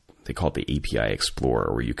 they call it the API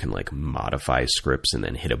Explorer, where you can like modify scripts and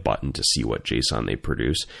then hit a button to see what JSON they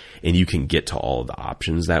produce. And you can get to all of the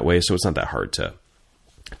options that way. So it's not that hard to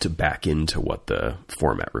back into what the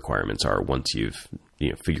format requirements are once you've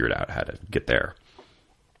figured out how to get there.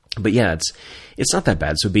 But yeah, it's not that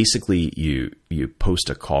bad. So basically you post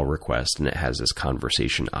a call request and it has this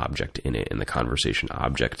conversation object in it, and the conversation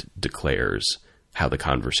object declares how the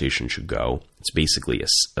conversation should go. It's basically a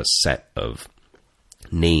set of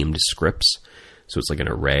named scripts. So it's like an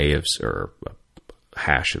array or a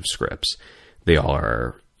hash of scripts. They all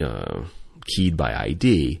are keyed by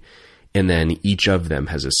ID. And then each of them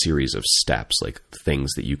has a series of steps, like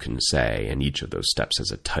things that you can say. And each of those steps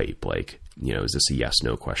has a type, like, is this a yes,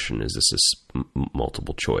 no question? Is this a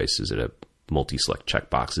multiple choice? Is it a multi-select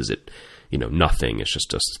checkbox? Is it, nothing? It's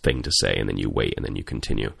just a thing to say, and then you wait, and then you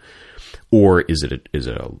continue. Or is it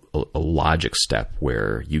a logic step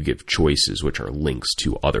where you give choices, which are links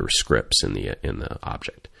to other scripts in the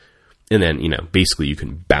object? And then, basically you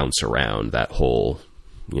can bounce around that whole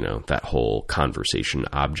conversation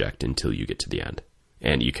object until you get to the end.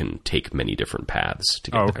 And you can take many different paths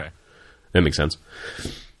to get there. That makes sense.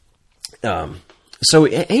 So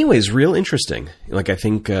anyways, real interesting. Like, I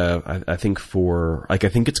think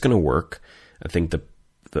it's going to work. I think that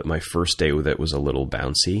my first day with it was a little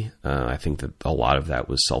bouncy. I think that a lot of that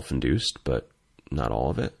was self-induced, but not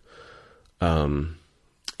all of it. The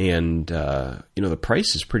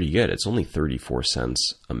price is pretty good. It's only 34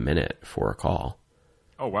 cents a minute for a call.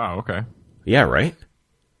 Oh, wow. Okay. Yeah, right?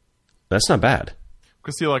 That's not bad.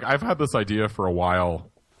 Because, see, like, I've had this idea for a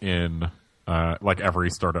while in, like,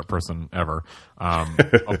 every startup person ever,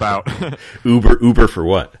 about... Uber for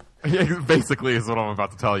what? Yeah, basically is what I'm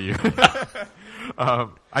about to tell you.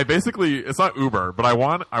 It's not Uber, but I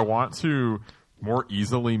want to more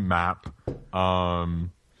easily map,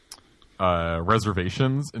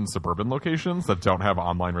 reservations in suburban locations that don't have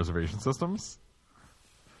online reservation systems.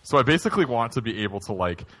 So I basically want to be able to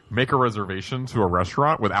like make a reservation to a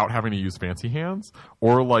restaurant without having to use Fancy Hands,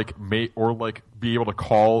 or be able to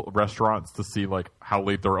call restaurants to see like how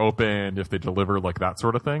late they're open, if they deliver, like that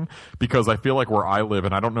sort of thing. Because I feel like where I live,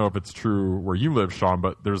 and I don't know if it's true where you live, Sean,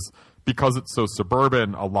 but because it's so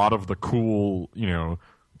suburban, a lot of the cool,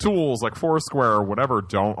 tools like Foursquare or whatever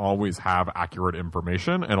don't always have accurate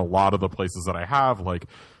information. And a lot of the places that I have, like,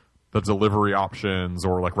 the delivery options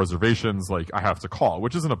or like reservations, like I have to call,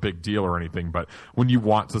 which isn't a big deal or anything. But when you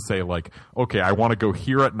want to say like, okay, I want to go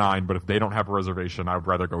here at 9, but if they don't have a reservation, I would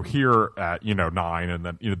rather go here at 9, and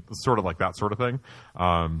then sort of like that sort of thing.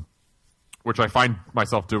 Which I find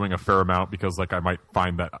myself doing a fair amount because like I might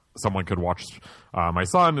find that someone could watch my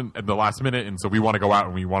son at the last minute, and so we want to go out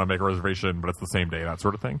and we want to make a reservation, but it's the same day, that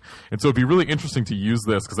sort of thing. And so it'd be really interesting to use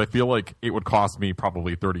this because I feel like it would cost me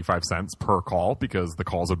probably 35 cents per call because the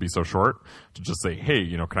calls would be so short, to just say, hey,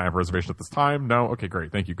 can I have a reservation at this time? No? Okay,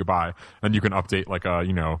 great. Thank you. Goodbye. And you can update like a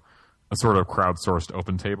sort of crowdsourced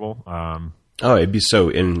open table. It'd be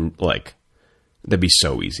that'd be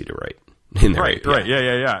so easy to write. Right,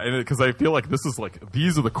 yeah. And because I feel like this is like,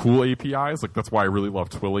 these are the cool APIs. Like that's why I really love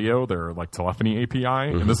Twilio. They're like telephony API,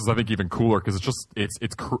 and this is I think even cooler because it's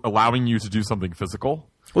allowing you to do something physical.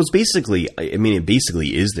 Well, it basically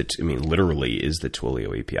is literally is the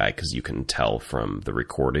Twilio API because you can tell from the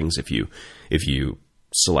recordings if you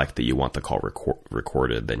select that you want the call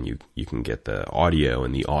recorded, then you can get the audio,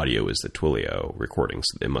 and the audio is the Twilio recordings.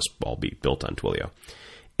 It must all be built on Twilio,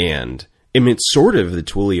 and it's sort of the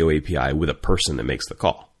Twilio API with a person that makes the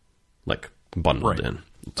call, like bundled in.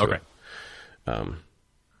 Okay.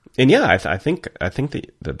 And yeah, I think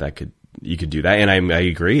that you could do that, and I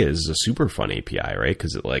agree. It is a super fun API, right?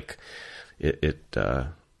 Because it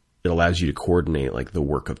allows you to coordinate like the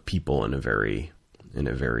work of people in a very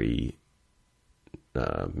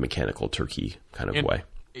mechanical turkey kind of way.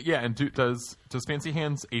 Yeah, and does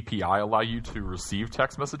FancyHands API allow you to receive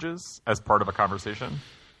text messages as part of a conversation?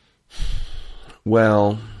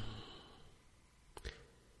 Well,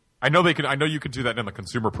 I know you could do that in the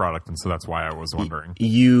consumer product, and so that's why I was wondering.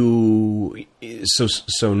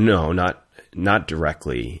 So no, not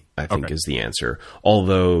directly, I think is the answer.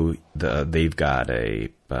 Although they've got a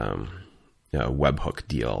webhook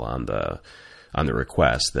deal on the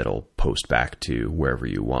request that'll post back to wherever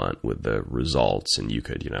you want with the results, and you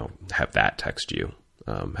could have that text you.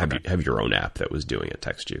 Have your own app that was doing it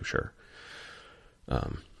text you, sure.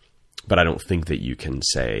 But I don't think that you can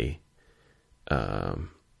say,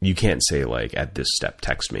 you can't say like at this step,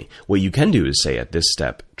 text me. What you can do is say at this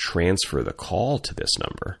step, transfer the call to this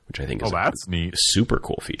number, which I think is that's neat. Super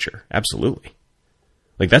cool feature. Absolutely.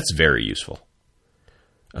 Like that's very useful.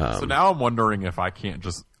 So now I'm wondering if I can't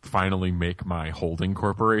just finally make my holding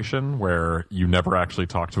corporation where you never actually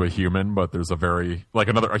talk to a human, but there's a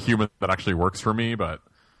human that actually works for me, but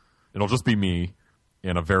it'll just be me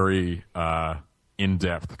in a very,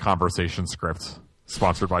 in-depth conversation script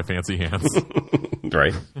sponsored by FancyHands.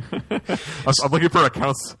 Right. I'm looking for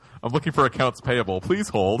accounts. I'm looking for accounts payable. Please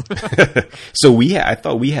hold. So I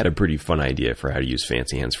thought we had a pretty fun idea for how to use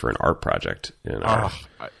FancyHands for an art project.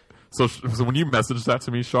 So when you messaged that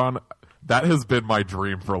to me, Sean, that has been my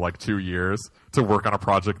dream for like 2 years to work on a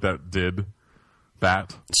project that did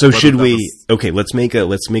that. So should we? Okay, let's make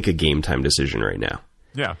a game time decision right now.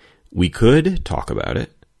 Yeah. We could talk about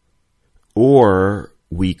it. Or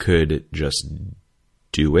we could just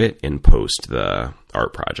do it and post the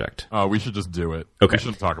art project. We should just do it. Okay. We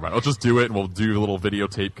shouldn't talk about it. Let's just do it, and we'll do little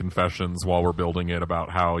videotape confessions while we're building it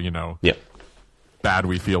about how, bad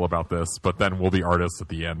we feel about this. But then we'll be artists at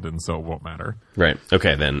the end, and so it won't matter. Right.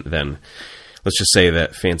 Okay, then let's just say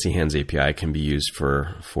that FancyHands API can be used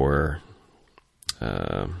for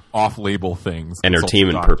off-label things.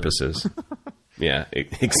 Entertainment purposes. Yeah,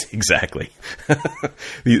 exactly.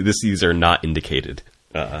 These are not indicated,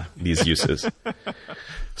 these uses.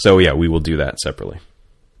 So yeah, we will do that separately.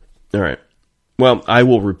 All right. Well, I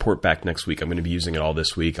will report back next week. I'm going to be using it all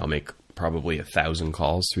this week. I'll make probably 1,000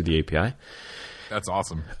 calls through the API. That's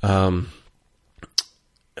awesome.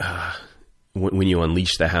 When you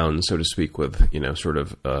unleash the hound, so to speak, with sort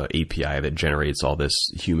of API that generates all this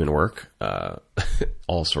human work,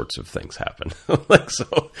 all sorts of things happen.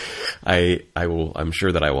 I'm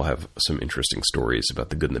sure that I will have some interesting stories about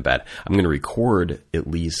the good and the bad. I'm going to record at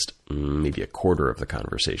least maybe a quarter of the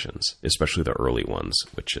conversations, especially the early ones,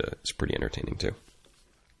 which is pretty entertaining too.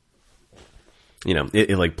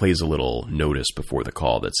 It like plays a little notice before the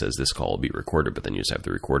call that says this call will be recorded, but then you just have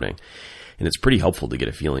the recording. And it's pretty helpful to get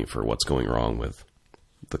a feeling for what's going wrong with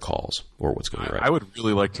the calls or what's going right. I would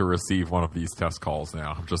really like to receive one of these test calls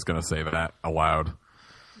now. I'm just going to say that aloud.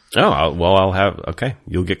 Oh, okay.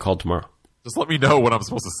 You'll get called tomorrow. Just let me know what I'm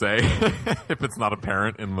supposed to say if it's not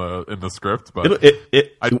apparent in the script. But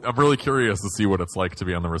I'm really curious to see what it's like to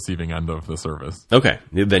be on the receiving end of the service. Okay.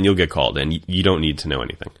 Then you'll get called, and you don't need to know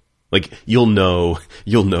anything. Like you'll know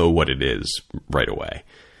what it is right away.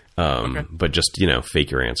 Okay. But just,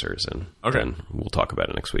 fake your answers and then we'll talk about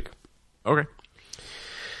it next week. Okay.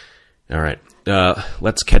 All right.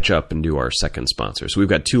 Let's catch up and do our second sponsor. So we've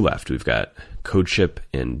got two left. We've got CodeShip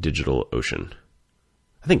and DigitalOcean.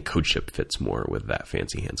 I think CodeShip fits more with that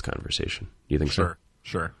Fancy Hands conversation. Do you think so?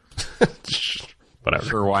 Sure. Whatever.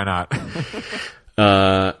 Sure, why not?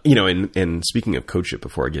 And speaking of CodeShip,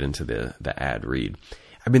 before I get into the ad read,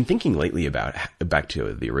 I've been thinking lately about, back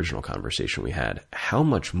to the original conversation we had, how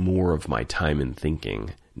much more of my time and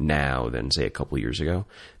thinking now than, say, a couple years ago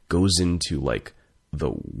goes into like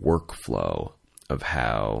the workflow of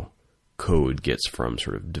how code gets from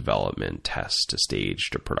sort of development, test to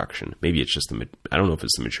stage to production. Maybe it's just I don't know if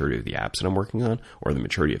it's the maturity of the apps that I'm working on or the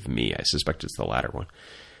maturity of me. I suspect it's the latter one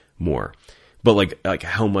more. But like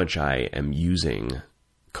how much I am using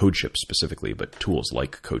CodeShip specifically, but tools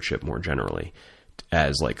like CodeShip more generally,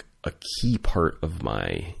 as like a key part of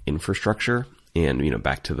my infrastructure. And,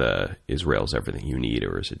 back to is Rails everything you need,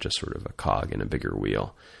 or is it just sort of a cog in a bigger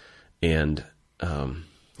wheel? And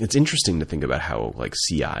it's interesting to think about how like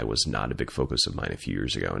CI was not a big focus of mine a few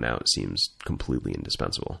years ago, and now it seems completely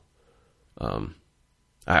indispensable.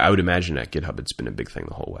 I would imagine at GitHub it's been a big thing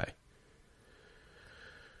the whole way.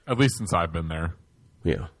 At least since I've been there.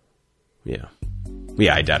 Yeah,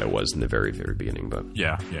 I doubt it was in the very, very beginning, but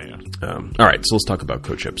yeah. All right, so let's talk about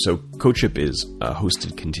CodeShip. So CodeShip is a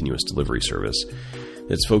hosted continuous delivery service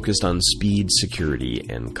that's focused on speed, security,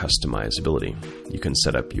 and customizability. You can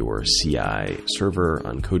set up your CI server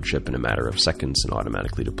on CodeShip in a matter of seconds and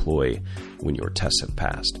automatically deploy when your tests have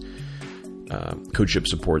passed. CodeShip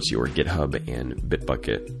supports your GitHub and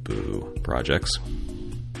Bitbucket Boo projects.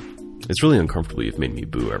 It's really uncomfortable. You've made me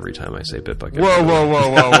boo every time I say Bitbucket. Whoa.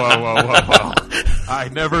 I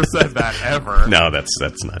never said that ever. No, that's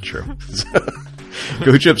not true.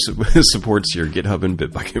 CodeShip supports your GitHub and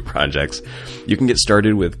Bitbucket projects. You can get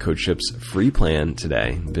started with CodeShip's free plan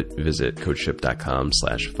today. Visit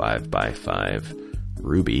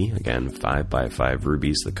codeship.com/5x5Ruby. Again, 5x5 Ruby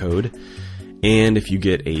is the code. And if you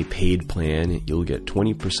get a paid plan, you'll get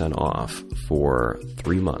 20% off for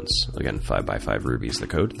 3 months. Again, 5x5 Ruby is the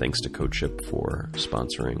code. Thanks to CodeShip for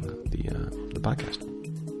sponsoring the podcast.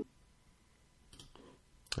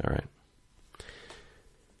 All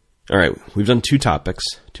right. We've done two topics,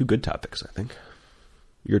 two good topics, I think.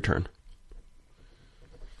 Your turn.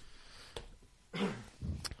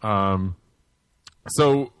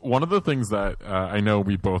 So one of the things that I know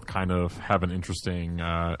we both kind of have an interesting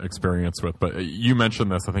experience with, but you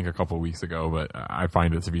mentioned this, I think, a couple of weeks ago, but I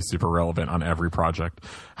find it to be super relevant on every project.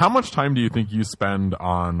 How much time do you think you spend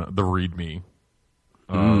on the README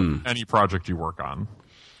of any project you work on?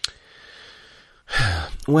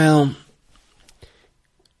 Well,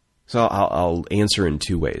 so I'll answer in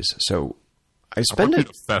two ways. So I spend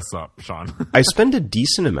it. Fess up, Sean. I spend a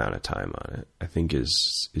decent amount of time on it, I think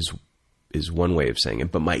is one way of saying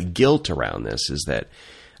it. But my guilt around this is that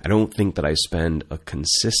I don't think that I spend a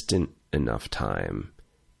consistent enough time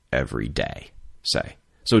every day, say.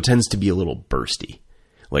 So it tends to be a little bursty.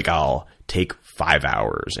 Like I'll take 5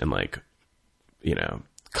 hours and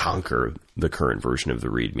conquer the current version of the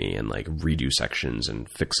README and redo sections and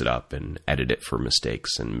fix it up and edit it for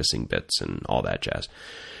mistakes and missing bits and all that jazz.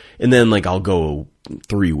 And then I'll go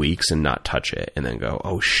 3 weeks and not touch it and then go,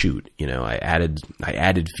 oh shoot, I added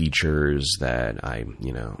features that I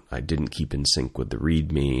didn't keep in sync with the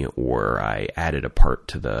README, or I added a part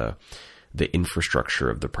to the infrastructure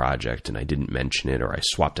of the project and I didn't mention it, or I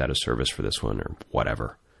swapped out a service for this one or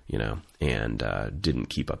whatever, and didn't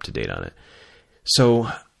keep up to date on it. So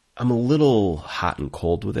I'm a little hot and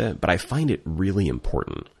cold with it, but I find it really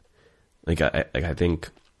important. I think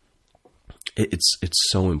it's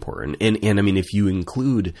so important. And I mean, if you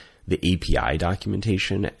include the API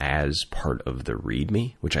documentation as part of the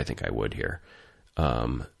README, which I think I would here,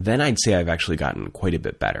 then I'd say I've actually gotten quite a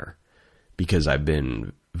bit better, because I've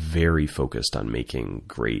been very focused on making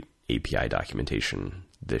great API documentation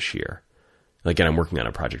this year. And I'm working on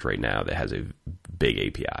a project right now that has a big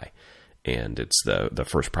API. And it's the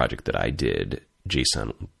first project that I did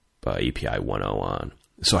JSON API 1.0 on.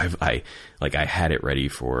 So I had it ready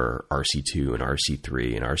for RC2 and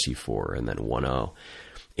RC3 and RC4 and then 1.0.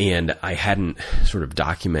 And I hadn't sort of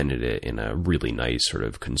documented it in a really nice sort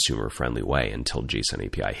of consumer friendly way until JSON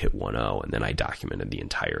API hit 1.0. And then I documented the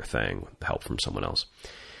entire thing with help from someone else.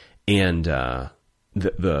 And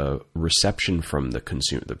the reception from the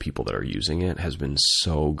people that are using it has been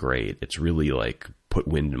so great. It's really put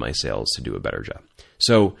wind in my sails to do a better job.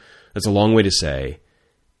 So that's a long way to say,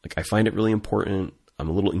 I find it really important. I'm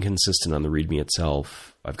a little inconsistent on the README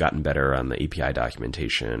itself. I've gotten better on the API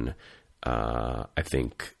documentation. I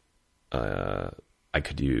think I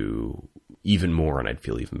could do even more and I'd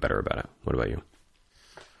feel even better about it. What about you?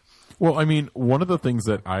 Well, I mean, one of the things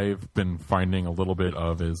that I've been finding a little bit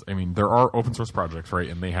of is, I mean, there are open source projects, right?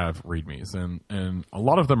 And they have READMEs, and a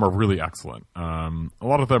lot of them are really excellent. A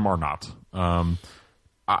lot of them are not.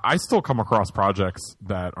 I still come across projects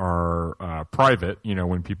that are private, you know,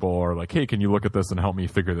 when people are like, hey, can you look at this and help me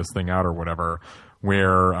figure this thing out or whatever,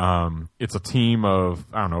 where it's a team of,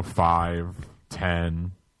 I don't know, 5,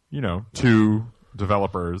 10, you know, 2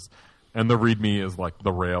 developers. And the README is like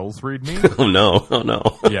the Rails README. Oh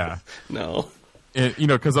no! Yeah, no. And, you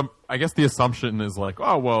know, because I guess the assumption is like,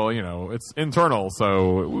 oh well, you know, it's internal,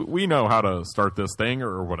 so we know how to start this thing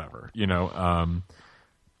or whatever, you know.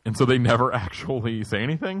 And so they never actually say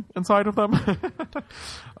anything inside of them.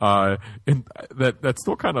 And that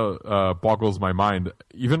still kind of boggles my mind,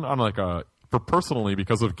 even on like for personally,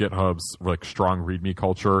 because of GitHub's like strong README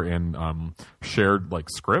culture and shared like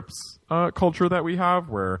scripts culture that we have,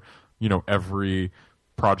 where, you know, every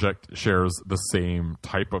project shares the same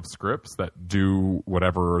type of scripts that do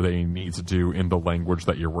whatever they need to do in the language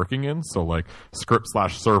that you're working in. So like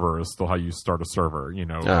script/server is still how you start a server, you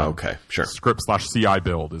know. Oh, okay, sure. Script/CI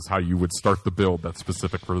build is how you would start the build that's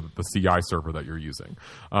specific for the CI server that you're using.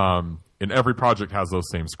 And every project has those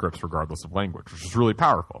same scripts regardless of language, which is really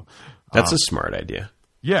powerful. That's a smart idea.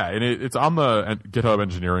 Yeah, and it's on the GitHub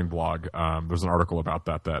engineering blog. There's an article about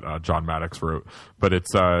that John Maddox wrote, but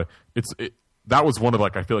that was one of,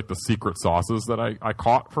 like, I feel like the secret sauces that I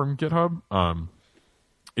caught from GitHub.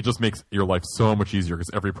 It just makes your life so much easier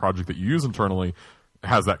because every project that you use internally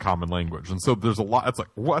has that common language. And so there's a lot. It's like,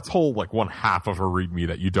 what's whole, like, one half of a README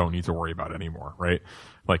that you don't need to worry about anymore, right?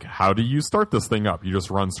 Like, how do you start this thing up? You just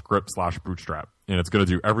run script/bootstrap, and it's going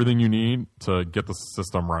to do everything you need to get the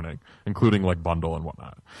system running, including, like, bundle and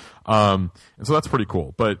whatnot. And so that's pretty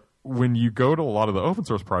cool. But when you go to a lot of the open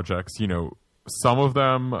source projects, you know, some of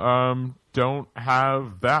them don't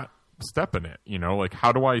have that step in it. You know, like,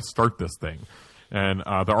 how do I start this thing? And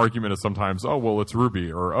the argument is sometimes, oh, well, it's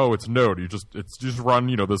Ruby, or oh, it's Node. It's just run,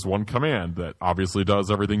 you know, this one command that obviously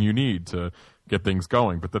does everything you need to get things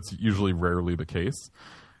going, but that's usually rarely the case.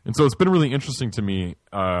 And so it's been really interesting to me,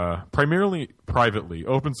 primarily privately.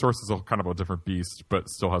 Open source is kind of a different beast, but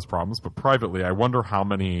still has problems. But privately, I wonder how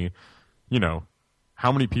many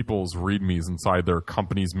people's READMEs inside their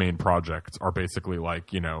company's main project are basically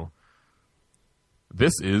like, you know,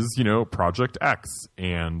 this is, you know, Project X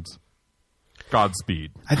and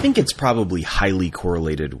Godspeed. I think it's probably highly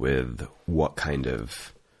correlated with what kind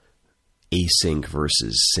of async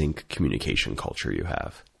versus sync communication culture you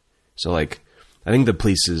have. So, like, I think the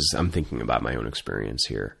places I'm thinking about my own experience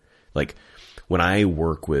here, like when I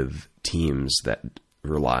work with teams that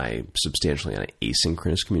rely substantially on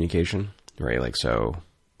asynchronous communication, right? Like, so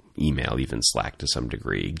email, even Slack to some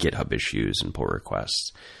degree, GitHub issues and pull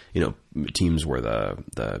requests, you know, teams where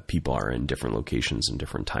the people are in different locations and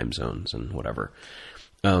different time zones and whatever.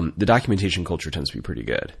 The documentation culture tends to be pretty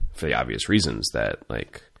good for the obvious reasons that,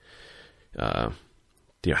 like, you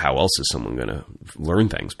know, how else is someone going to learn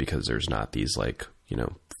things? Because there's not these, like, you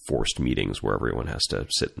know, forced meetings where everyone has to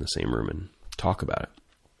sit in the same room and talk about it.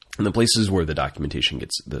 And the places where the documentation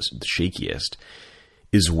gets the shakiest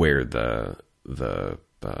is where the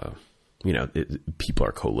you know, people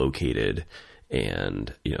are co-located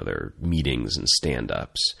and, you know, there are meetings and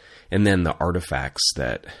stand-ups. And then the artifacts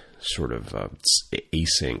that sort of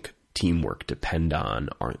async teamwork depend on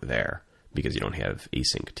aren't there because you don't have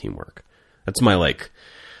async teamwork. That's my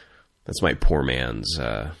poor man's,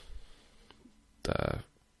 you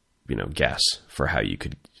know, guess for how you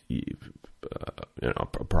could, you know,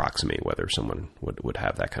 approximate whether someone would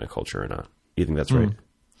have that kind of culture or not. You think that's right?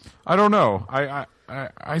 I don't know.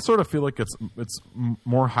 I sort of feel like it's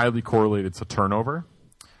more highly correlated to turnover,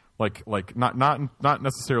 like not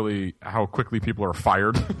necessarily how quickly people are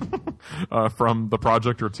fired from the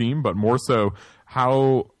project or team, but more so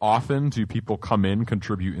how often do people come in,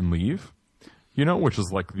 contribute, and leave. You know, which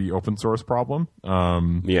is like the open source problem.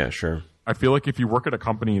 Yeah, sure. I feel like if you work at a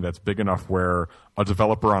company that's big enough where a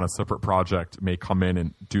developer on a separate project may come in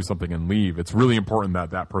and do something and leave, it's really important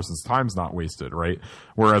that that person's time's not wasted, right?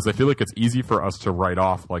 Whereas I feel like it's easy for us to write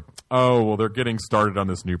off like, oh, well, they're getting started on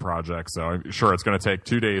this new project, so I'm sure it's going to take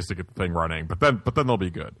 2 days to get the thing running, but then they'll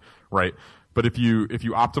be good, right? But if you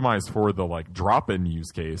optimize for the, like, drop-in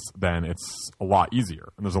use case, then it's a lot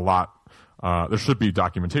easier, and there's a lot. There should be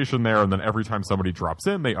documentation there, and then every time somebody drops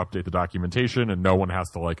in, they update the documentation, and no one has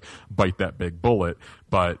to, like, bite that big bullet.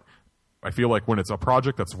 But I feel like when it's a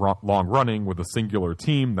project that's long running with a singular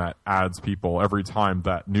team that adds people every time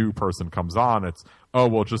that new person comes on, it's, oh,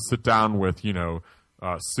 well, just sit down with, you know,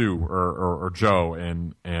 Sue or Joe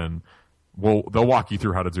and they'll walk you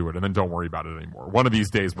through how to do it, and then don't worry about it anymore. One of these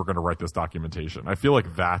days, we're going to write this documentation. I feel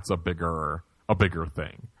like that's a bigger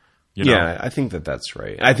thing. You know? Yeah, I think that's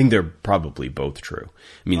right. I think they're probably both true.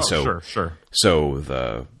 I mean, sure. So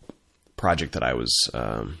the project that I was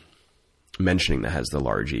mentioning that has the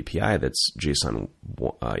large API that's JSON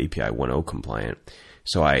API 1.0 compliant.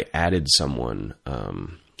 So I added someone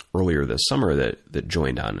earlier this summer that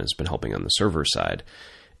joined on and has been helping on the server side.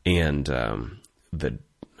 And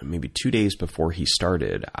maybe 2 days before he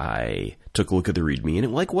started, I took a look at the README, and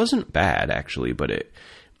it wasn't bad actually, but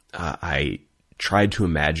I tried to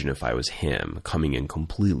imagine if I was him coming in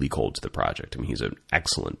completely cold to the project. I mean, he's an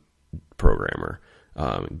excellent programmer,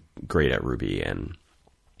 great at Ruby and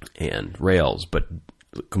Rails, but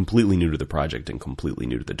completely new to the project and completely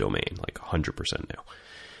new to the domain, 100%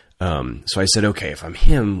 new. So I said, okay, if I'm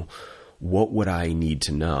him, what would I need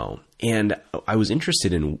to know? And I was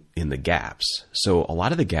interested in the gaps. So a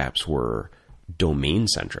lot of the gaps were domain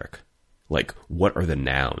centric. Like, what are the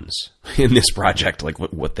nouns in this project? Like,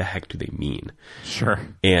 what the heck do they mean? Sure.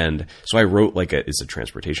 And so I wrote it's a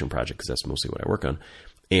transportation project because that's mostly what I work on.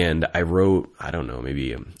 And I wrote, I don't know,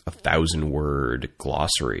 maybe 1,000-word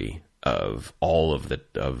glossary of all of the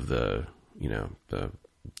the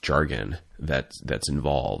jargon that's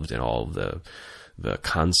involved in all of the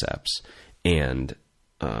concepts, and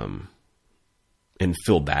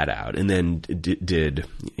filled that out, and then did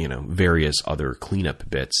various other cleanup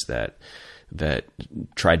bits that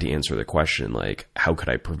tried to answer the question, like, how could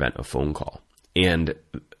I prevent a phone call? And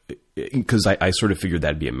because I sort of figured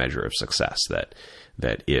that'd be a measure of success,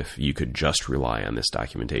 that if you could just rely on this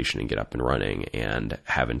documentation and get up and running and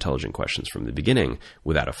have intelligent questions from the beginning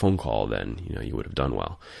without a phone call, then you would have done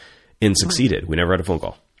well and succeeded. We never had a phone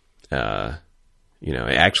call.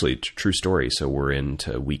 Actually, true story. So we're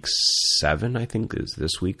into week 7, I think, is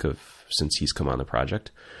this week since he's come on the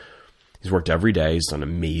project. He's worked every day. He's done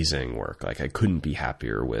amazing work. I couldn't be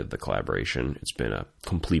happier with the collaboration. It's been a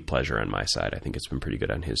complete pleasure on my side. I think it's been pretty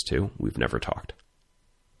good on his too. We've never talked.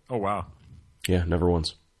 Oh, wow. Yeah, never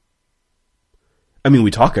once. I mean,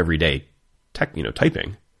 we talk every day,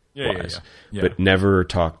 typing wise, but never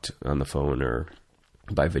talked on the phone or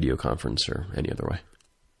by video conference or any other way.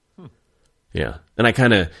 Yeah. And I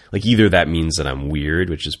kind of either that means that I'm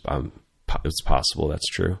weird, which is, it's possible that's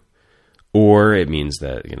true, or it means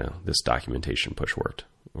that, this documentation push worked,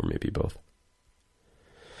 or maybe both.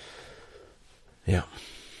 Yeah.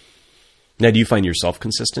 Now, do you find yourself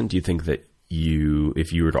consistent? Do you think that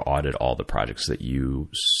if you were to audit all the projects that you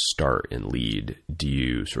start and lead, do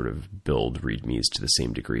you sort of build READMEs to the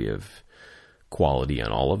same degree of quality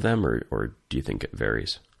on all of them, or do you think it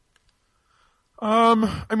varies?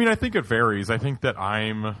 I mean, I think it varies. I think that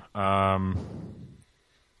I'm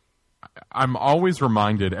always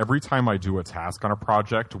reminded every time I do a task on a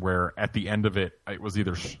project where at the end of it, it was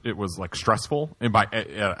stressful, and by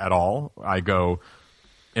at all, I go,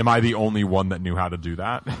 am I the only one that knew how to do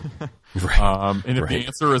that? Right. And if the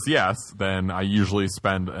answer is yes, then I usually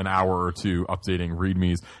spend an hour or two updating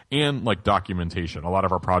READMEs and documentation. A lot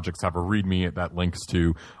of our projects have a README that links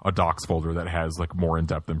to a docs folder that has more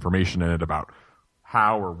in-depth information in it about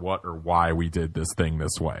how or what or why we did this thing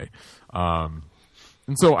this way. And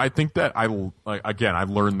so I think that I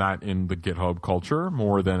learned that in the GitHub culture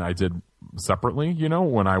more than I did separately.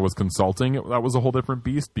 When I was consulting, that was a whole different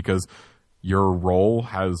beast because your role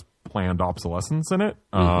has planned obsolescence in it.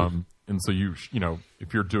 And so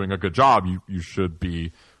if you're doing a good job, you should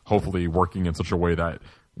be hopefully working in such a way that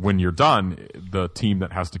when you're done, the team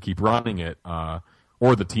that has to keep running it,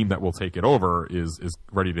 or the team that will take it over is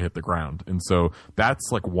ready to hit the ground. And so that's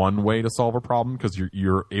one way to solve a problem, because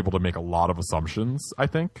you're able to make a lot of assumptions, I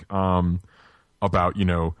think, about,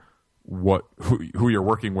 who you're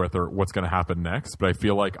working with or what's going to happen next. But I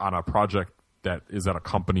feel like on a project that is at a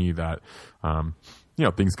company that,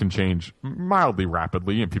 things can change mildly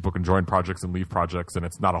rapidly and people can join projects and leave projects, and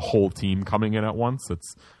it's not a whole team coming in at once.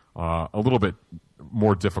 It's a little bit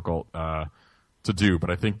more difficult to do. But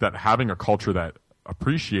I think that having a culture that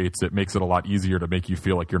appreciates it makes it a lot easier to make you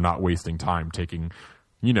feel like you're not wasting time taking,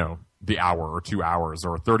 the hour or 2 hours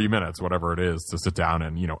or 30 minutes, whatever it is, to sit down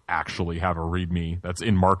and, actually have a README that's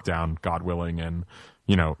in Markdown, God willing, and,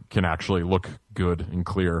 can actually look good and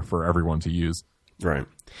clear for everyone to use. Right.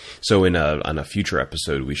 So on a future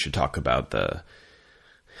episode, we should talk about the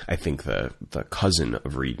cousin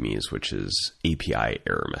of READMEs, which is API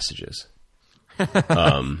error messages.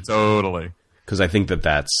 Totally. Because I think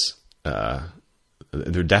that's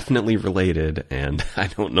they're definitely related, and I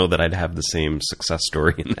don't know that I'd have the same success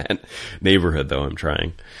story in that neighborhood, though I'm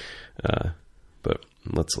trying. But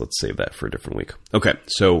let's save that for a different week. Okay,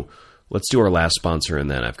 so Let's do our last sponsor,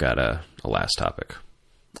 and then I've got a last topic.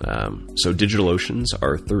 So DigitalOcean's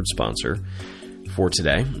our third sponsor for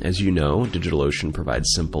today. As you know, DigitalOcean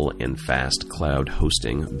provides simple and fast cloud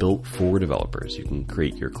hosting built for developers. You can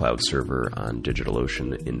create your cloud server on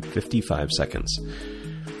DigitalOcean in 55 seconds.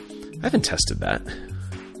 I haven't tested that.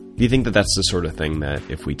 Do you think that that's the sort of thing that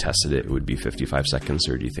if we tested it, it would be 55 seconds,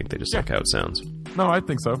 or do you think they just like how it sounds? No, I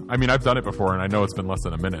think so. I mean, I've done it before, and I know it's been less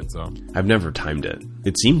than a minute, so. I've never timed it.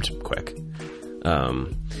 It seemed quick.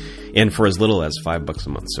 And for as little as $5 a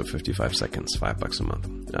month, so 55 seconds, $5 a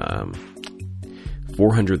month.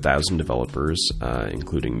 400,000 developers,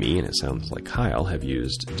 including me, and it sounds like Kyle, have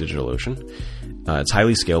used DigitalOcean. It's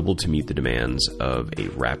highly scalable to meet the demands of a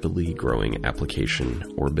rapidly growing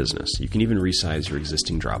application or business. You can even resize your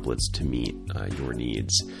existing droplets to meet your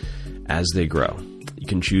needs as they grow. You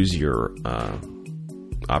can choose your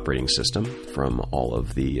operating system from all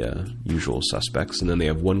of the usual suspects, and then they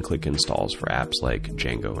have one-click installs for apps like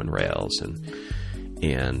Django and Rails and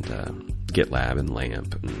GitLab and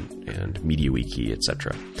LAMP and MediaWiki,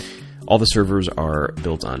 etc. All the servers are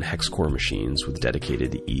built on hex-core machines with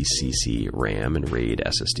dedicated ECC RAM and RAID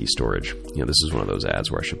SSD storage. This is one of those ads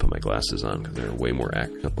where I should put my glasses on because there are way more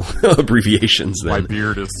abbreviations than... My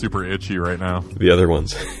beard is super itchy right now. The other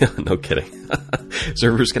ones. No kidding.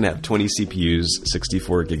 Servers can have 20 CPUs,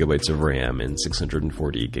 64 gigabytes of RAM, and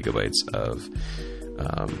 640 gigabytes of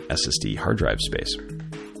SSD hard drive space.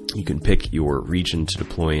 You can pick your region to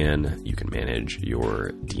deploy in. You can manage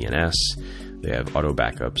your DNS. They have auto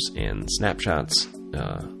backups and snapshots.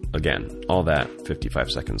 Again, all that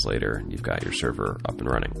 55 seconds later, you've got your server up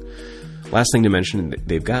and running. Last thing to mention,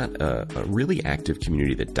 they've got a really active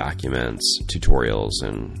community that documents tutorials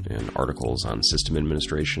and articles on system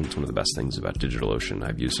administration. It's one of the best things about DigitalOcean.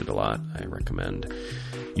 I've used it a lot. I recommend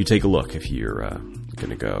you take a look if you're going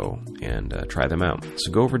to go and try them out.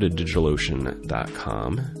 So go over to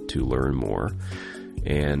DigitalOcean.com to learn more.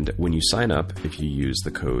 And when you sign up, if you use the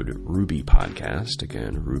code RubyPodcast,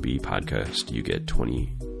 again, RubyPodcast, you get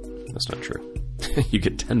 20... That's not true. You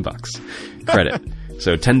get $10 credit.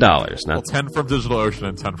 So $10, not... Well, 10 from DigitalOcean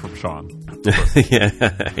and 10 from Sean. Yeah,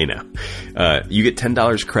 I know. You get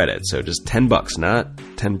 $10 credit, so just $10, not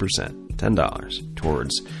 10%. $10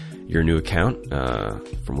 towards your new account.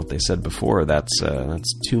 From what they said before, that's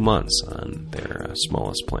 2 months on their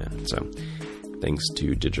smallest plan. So thanks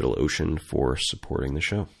to DigitalOcean for supporting the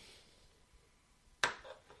show.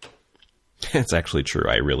 It's actually true.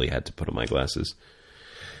 I really had to put on my glasses.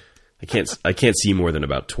 I can't see more than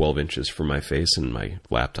about 12 inches from my face, and my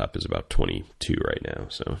laptop is about 22 right now.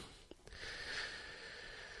 So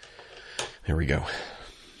there we go.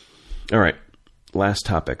 All right, last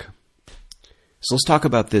topic. So let's talk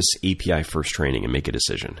about this API first training and make a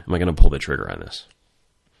decision. Am I going to pull the trigger on this?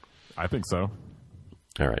 I think so.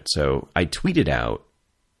 All right. So I tweeted out.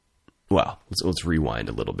 Well, let's rewind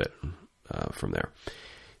a little bit from there.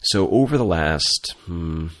 So over the last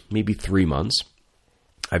maybe 3 months,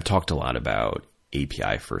 I've talked a lot about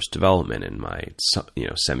API first development and my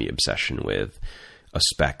semi obsession with a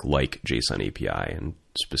spec like JSON API and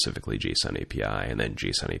specifically JSON API, and then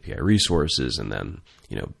JSON API resources, and then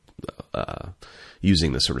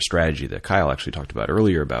using the sort of strategy that Kyle actually talked about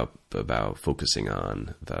earlier about focusing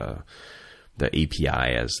on the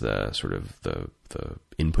API as the sort of the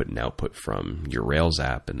input and output from your Rails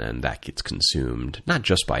app, and then that gets consumed not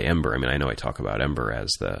just by Ember. I mean, I know I talk about Ember as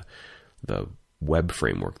the web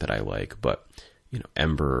framework that I like, but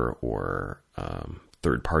Ember or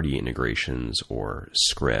third-party integrations or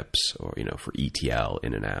scripts, or for ETL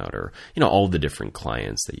in and out, or all the different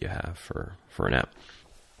clients that you have for an app.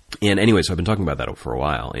 And anyway, so I've been talking about that for a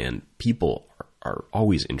while, and people are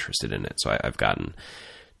always interested in it. So I've gotten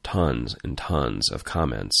tons and tons of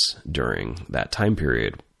comments during that time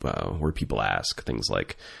period where people ask things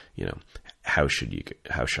like, how should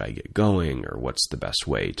I get going, or what's the best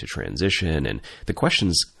way to transition? And the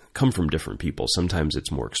questions come from different people. Sometimes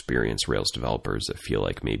it's more experienced Rails developers that feel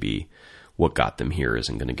like maybe what got them here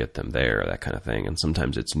isn't going to get them there, that kind of thing. And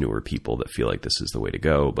sometimes it's newer people that feel like this is the way to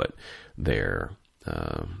go, but their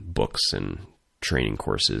books and training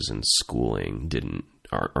courses and schooling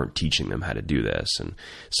aren't teaching them how to do this. And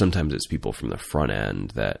sometimes it's people from the front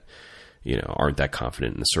end that aren't that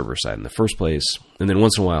confident in the server side in the first place. And then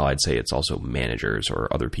once in a while, I'd say it's also managers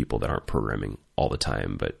or other people that aren't programming all the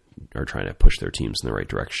time, but are trying to push their teams in the right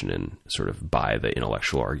direction and sort of buy the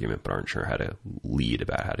intellectual argument, but aren't sure how to lead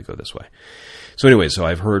about how to go this way. So anyway, so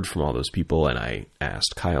I've heard from all those people, and I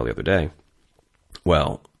asked Kyle the other day,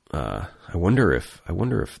 well, I wonder if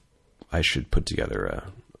I should put together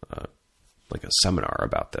a seminar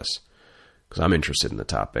about this. because I'm interested in the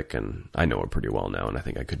topic and I know it pretty well now, and I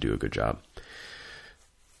think I could do a good job.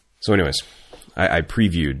 So anyways, I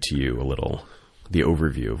previewed to you a little the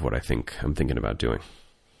overview of what I'm thinking about doing.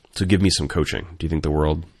 So give me some coaching. Do you think the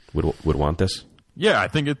world would want this? Yeah, I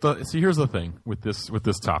think see, here's the thing with this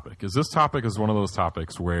topic. This topic is one of those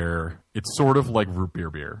topics where it's sort of like root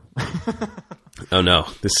beer. Oh no,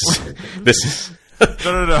 this is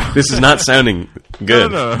no. This is not sounding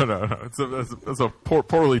good. No. It's a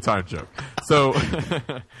poorly timed joke. So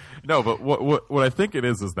no, but what I think it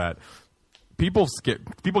is that people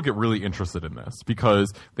get really interested in this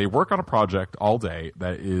because they work on a project all day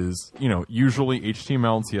that is, usually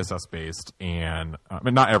HTML and CSS based, and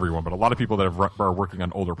not everyone, but a lot of people that are working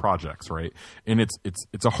on older projects, right? And it's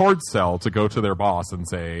a hard sell to go to their boss and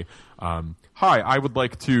say, "Hi, I would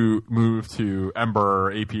like to move to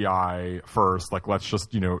Ember API first. Like, let's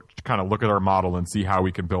just kind of look at our model and see how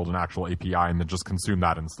we can build an actual API, and then just consume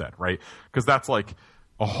that instead, right?" Because that's like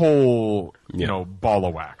a whole, ball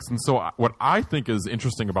of wax. And so what I think is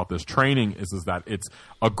interesting about this training is that it's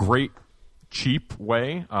a great, cheap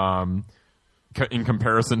way, in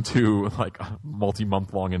comparison to like a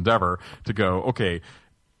multi-month long endeavor to go, okay,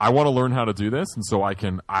 I want to learn how to do this. And so I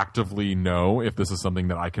can actively know if this is something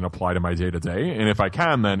that I can apply to my day to day. And if I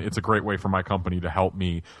can, then it's a great way for my company to help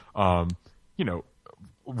me,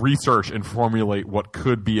 research and formulate what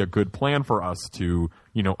could be a good plan for us to,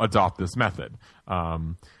 adopt this method.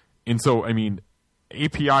 And so, I mean,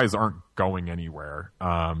 APIs aren't going anywhere.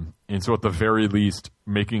 And so at the very least,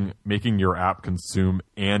 making your app consume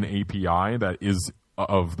an API that is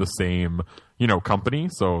of the same, company.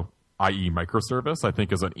 So, i.e. microservice, I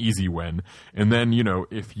think is an easy win. And then,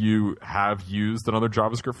 if you have used another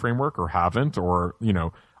JavaScript framework or haven't, or,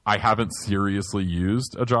 I haven't seriously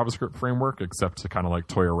used a JavaScript framework except to kind of like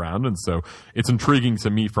toy around. And so it's intriguing to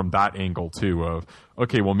me from that angle too of,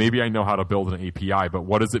 okay, well, maybe I know how to build an API, but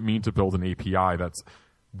what does it mean to build an API that's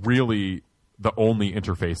really the only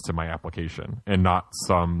interface to my application and not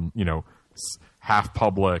some, half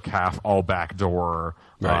public, half all backdoor,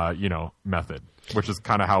 right. Method, which is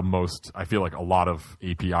kind of how I feel like a lot of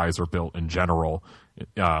APIs are built in general.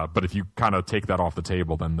 But if you kind of take that off the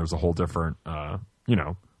table, then there's a whole different,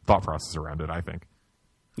 thought process around it, I think.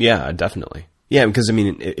 Yeah, definitely. Yeah, because I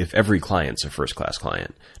mean, if every client's a first-class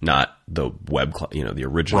client, not the web, the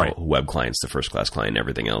original right. web client's the first-class client,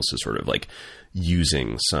 everything else is sort of like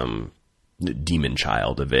using some demon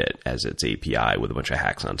child of it as its API with a bunch of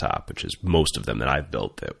hacks on top, which is most of them that I've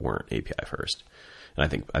built that weren't API first. And I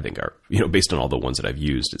think are, based on all the ones that I've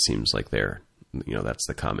used, it seems like they're, that's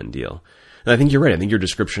the common deal. And I think you're right. I think your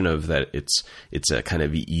description of that it's a kind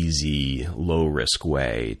of easy, low risk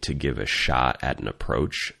way to give a shot at an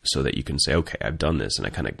approach so that you can say, okay, I've done this and I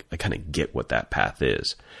kind of get what that path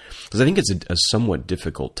is. Because I think it's a somewhat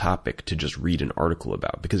difficult topic to just read an article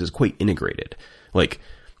about because it's quite integrated. Like,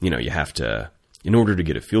 you have to, in order to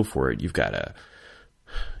get a feel for it, you've got to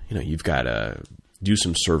do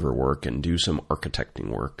some server work and do some architecting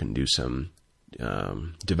work and do some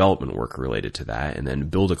development work related to that, and then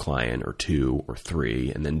build a client or two or three,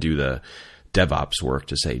 and then do the DevOps work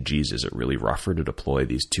to say, geez, is it really rougher to deploy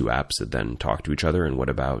these two apps that then talk to each other? And what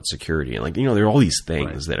about security? And there are all these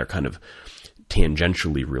things right. that are kind of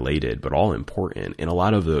tangentially related, but all important. And a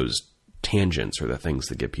lot of those tangents are the things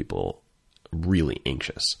that get people really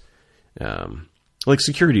anxious. Like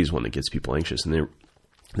security is one that gets people anxious. And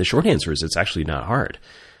the short answer is it's actually not hard.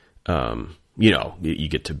 You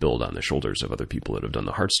get to build on the shoulders of other people that have done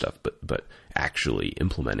the hard stuff, but actually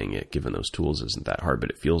implementing it, given those tools, isn't that hard, but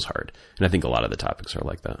it feels hard. And I think a lot of the topics are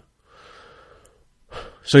like that.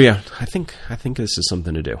 So yeah, I think this is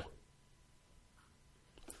something to do.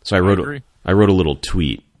 So I wrote a little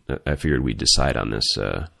tweet. I figured we'd decide on this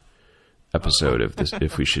episode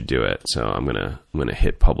if we should do it. So I'm gonna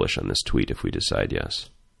hit publish on this tweet if we decide yes.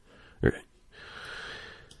 I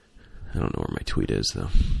don't know where my tweet is though.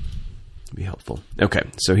 Be helpful. Okay,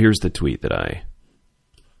 so here's the tweet that I...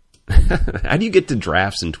 How do you get to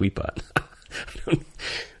drafts in Tweetbot?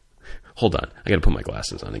 Hold on. I got to put my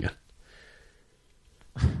glasses on again.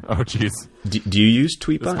 Oh, jeez. Do you use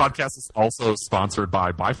Tweetbot? This podcast is also sponsored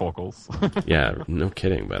by Bifocals. Yeah, no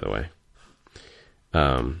kidding, by the way.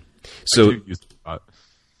 So, I do use Tweetbot.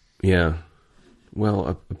 Yeah.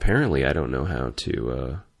 Well, apparently I don't know how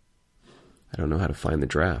to find the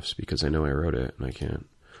drafts because I know I wrote it and I can't.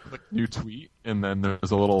 Click new tweet, and then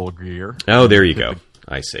there's a little gear. Oh, there you go.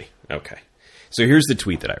 I see. Okay. So here's the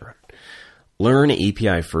tweet that I wrote. Learn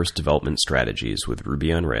API-first development strategies with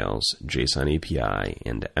Ruby on Rails, JSON API,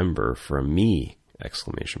 and Ember from me!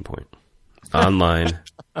 Online.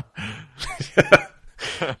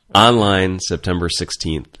 Online, September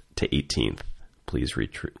 16th, to 18th, please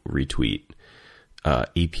retweet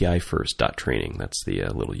API first.training. That's the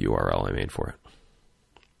little URL I made for it.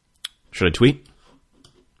 Should I tweet?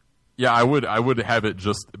 Yeah, I would have it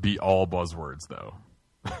just be all buzzwords, though.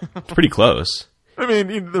 It's pretty close. I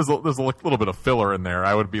mean, there's a little bit of filler in there.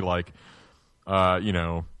 I would be like,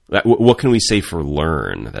 what can we say for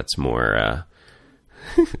learn? That's more,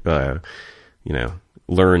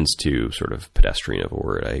 learn's too sort of pedestrian of a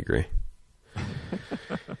word. I agree.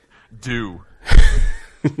 Do.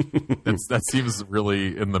 That seems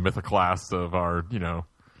really in the mythoclast of our,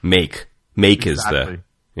 Make exactly. Is the,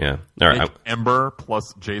 yeah. All right. Ember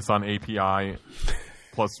plus JSON API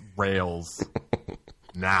plus Rails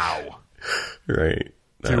now. Right.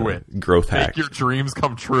 Do it. Growth hack. Make your dreams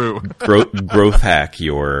come true. growth hack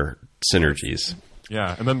your synergies.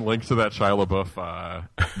 Yeah, and then link to that Shia LaBeouf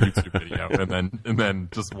YouTube video, and then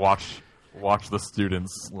just watch the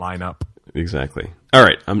students line up. Exactly. All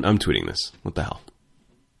right, I'm tweeting this. What the hell?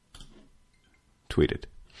 Tweeted.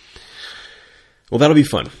 Well, that'll be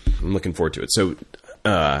fun. I'm looking forward to it. So,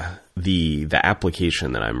 the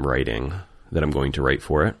application that I'm writing, that I'm going to write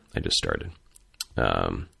for it, I just started,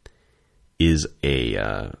 is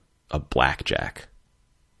a blackjack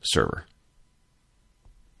server.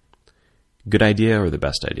 Good idea or the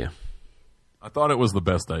best idea? I thought it was the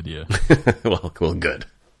best idea. well, good.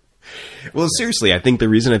 Well, seriously, I think the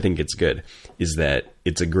reason I think it's good is that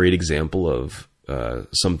it's a great example of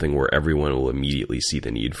something where everyone will immediately see the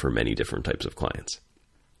need for many different types of clients.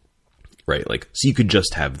 Right? Like, so you could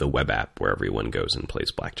just have the web app where everyone goes and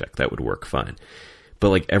plays blackjack. That would work fine. But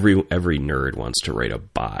like every nerd wants to write a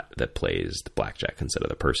bot that plays the blackjack instead of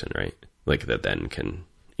the person, right? Like that then can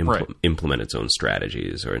implement its own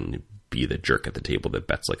strategies or be the jerk at the table that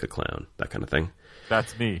bets like a clown, that kind of thing.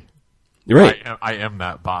 That's me. You're right. I am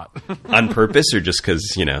that bot. On purpose or just because,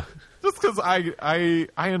 Just because I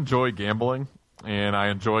enjoy gambling and I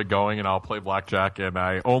enjoy going and I'll play blackjack, and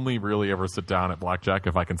I only really ever sit down at blackjack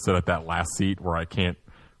if I can sit at that last seat where I can't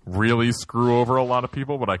really screw over a lot of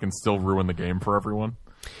people, but I can still ruin the game for everyone.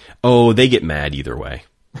 Oh, they get mad either way.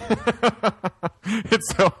 And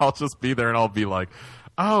so I'll just be there and I'll be like,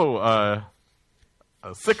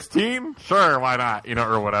 16? Sure, why not?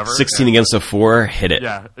 Or whatever. 16 against a 4, hit it.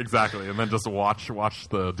 Yeah, exactly. And then just watch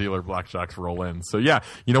the dealer blackjacks roll in. So yeah,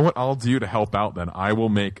 you know what I'll do to help out then? I will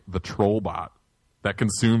make the troll bot that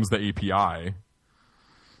consumes the API.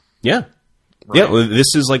 Yeah. Right? Yeah, well,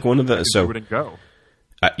 this is like one of the... So, do it and go.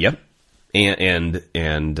 Yep. And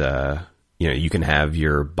you can have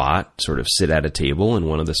your bot sort of sit at a table in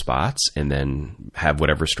one of the spots and then have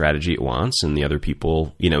whatever strategy it wants. And the other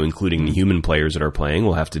people, including the human players that are playing,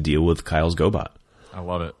 will have to deal with Kyle's GoBot. I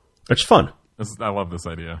love it. It's fun. I love this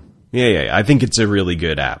idea. Yeah. I think it's a really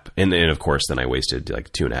good app. And of course, then I wasted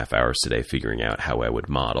like 2.5 hours today figuring out how I would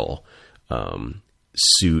model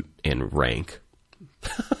suit and rank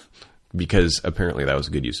because apparently that was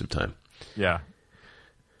a good use of time. Yeah.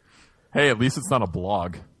 Hey, at least it's not a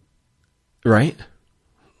blog. Right.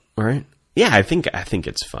 Yeah, I think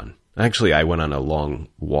it's fun. Actually, I went on a long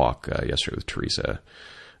walk yesterday with Teresa,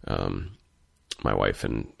 my wife,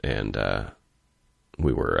 and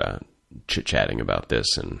we were chit-chatting about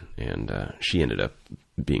this, and she ended up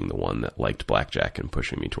being the one that liked blackjack and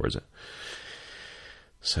pushing me towards it.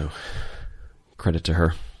 So, credit to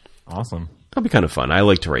her. Awesome. That'll be kind of fun. I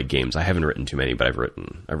like to write games. I haven't written too many, but I've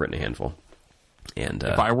written a handful. And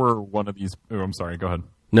if I were one of these, I'm sorry. Go ahead.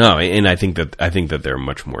 No, and I think that they're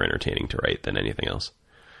much more entertaining to write than anything else.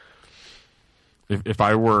 If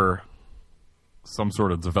I were some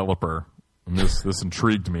sort of developer, and this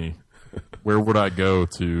intrigued me, where would I go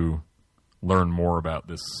to learn more about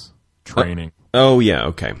this training? Oh yeah,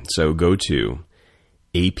 okay. So go to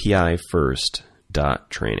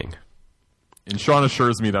APIfirst.training. And Sean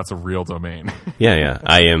assures me that's a real domain. Yeah.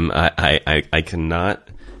 I cannot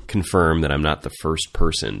confirm that I'm not the first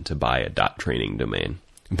person to buy a .training domain.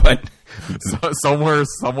 But someone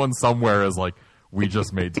somewhere is like, we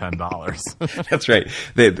just made $10. That's right.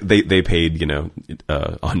 They paid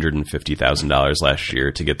 $150,000 last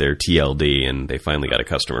year to get their TLD, and they finally got a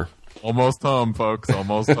customer. Almost home, folks.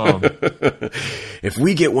 Almost home. If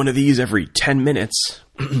we get one of these every 10 minutes.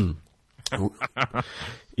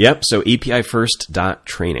 Yep. So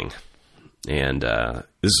APIfirst.training, and this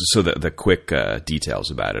is so the quick details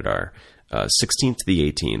about it are 16th to the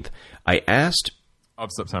 18th. I asked. Of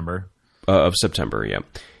September. Yeah.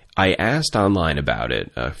 I asked online about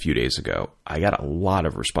it a few days ago. I got a lot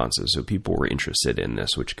of responses, so people were interested in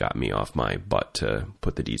this, which got me off my butt to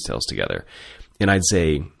put the details together. And I'd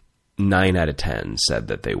say 9 out of 10 said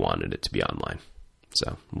that they wanted it to be online.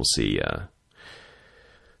 So we'll see.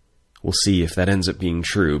 we'll see if that ends up being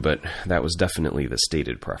true, but that was definitely the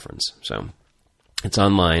stated preference. So it's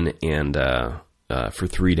online and for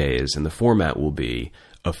 3 days, and the format will be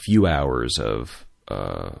a few hours of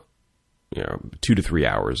 2 to 3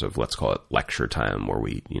 hours of, let's call it, lecture time, where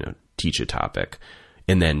we teach a topic,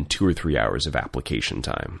 and then 2 or 3 hours of application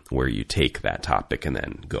time where you take that topic and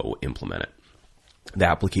then go implement it. The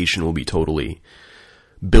application will be totally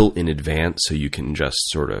built in advance, so you can just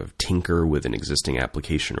sort of tinker with an existing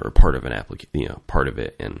application or a part of an part of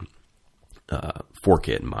it, and fork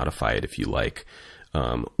it and modify it if you like.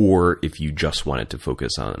 Or if you just wanted to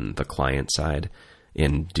focus on the client side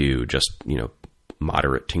and do just,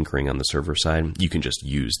 moderate tinkering on the server side, you can just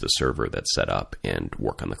use the server that's set up and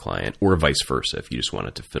work on the client, or vice versa. If you just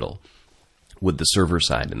wanted to fiddle with the server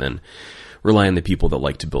side and then rely on the people that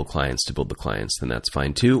like to build clients to build the clients, then that's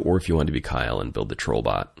fine too. Or if you want to be Kyle and build the troll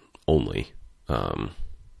bot only,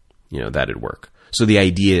 that'd work. So the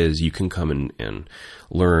idea is you can come and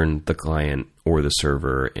learn the client or the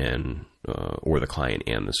server and or the client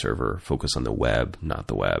and the server, focus on the web, not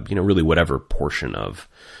the web, really whatever portion of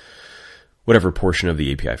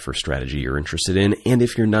the API first strategy you're interested in. And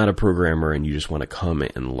if you're not a programmer and you just want to come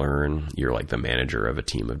and learn, you're like the manager of a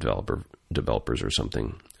team of developers or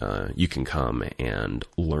something, you can come and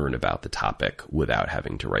learn about the topic without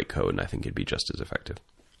having to write code. And I think it'd be just as effective.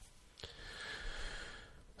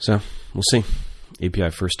 So we'll see. API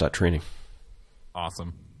first.training.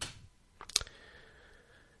 Awesome.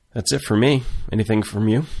 That's it for me. Anything from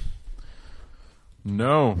you?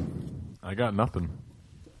 No, I got nothing.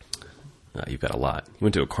 You've got a lot. You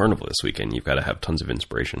went to a carnival this weekend. You've got to have tons of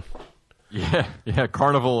inspiration. Yeah.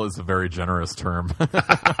 Carnival is a very generous term.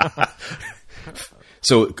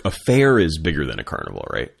 So a fair is bigger than a carnival,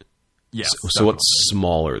 right? Yes. So what's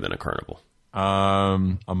smaller than a carnival? A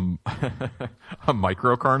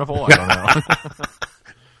micro carnival? I don't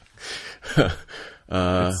know.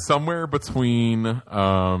 It's somewhere between,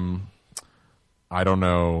 I don't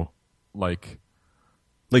know, like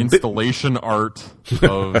installation art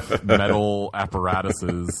of metal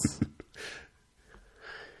apparatuses,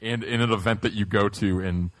 and in an event that you go to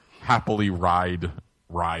and happily ride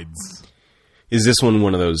rides. Is this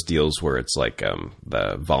one of those deals where it's like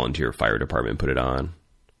the volunteer fire department put it on?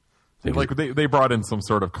 Like they brought in some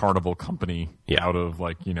sort of carnival company out of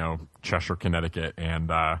Cheshire, Connecticut, and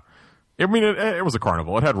it was a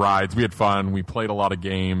carnival. It had rides. We had fun. We played a lot of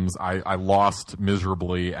games. I lost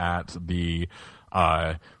miserably at the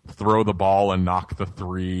throw the ball and knock the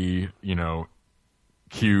 3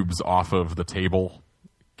 cubes off of the table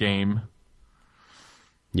game.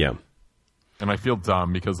 Yeah. And I feel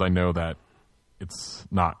dumb because I know that it's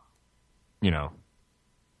not,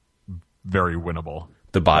 very winnable.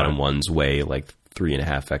 The bottom ones weigh like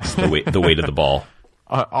 3.5x the weight of the ball.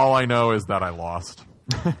 All I know is that I lost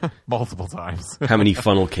multiple times. How many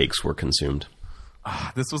funnel cakes were consumed?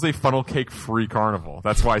 This was a funnel cake free carnival.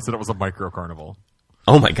 That's why I said it was a micro carnival.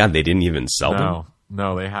 Oh my God, they didn't even sell them?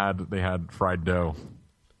 No, they had fried dough,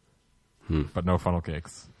 but no funnel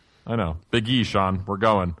cakes. I know. Big E, Sean, we're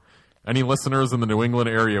going. Any listeners in the New England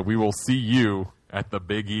area, we will see you at the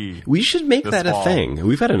Big E. We should make that a thing.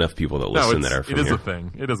 We've had enough people that listen that are from here. It is a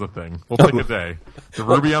thing. It is a thing. We'll pick a day. The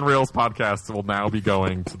Ruby on Rails podcast will now be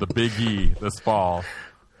going to the Big E this fall.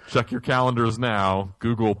 Check your calendars now.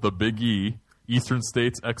 Google the Big E, Eastern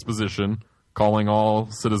States Exposition, calling all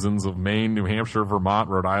citizens of Maine, New Hampshire, Vermont,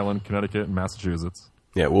 Rhode Island, Connecticut, and Massachusetts.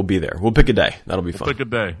 Yeah, we'll be there. We'll pick a day. That'll be fun. We'll pick a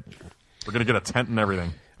day. We're going to get a tent and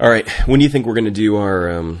everything. All right. When do you think we're going to do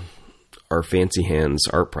our Fancy Hands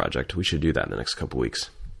art project? We should do that in the next couple weeks.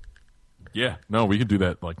 Yeah. No, we could do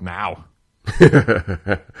that now.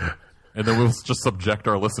 And then we'll just subject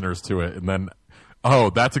our listeners to it. And then,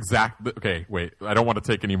 that's exactly... Okay, wait. I don't want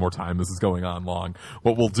to take any more time. This is going on long.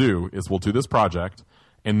 What we'll do is we'll do this project,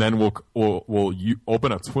 and then we'll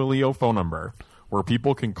open a Twilio phone number where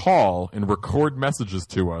people can call and record messages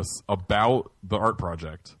to us about the art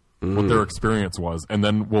project, what their experience was, and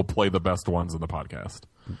then we'll play the best ones in the podcast.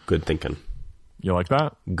 Good thinking. You like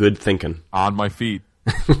that? Good thinking. On my feet.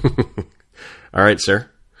 All right, sir.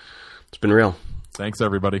 It's been real. Thanks,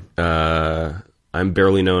 everybody. I'm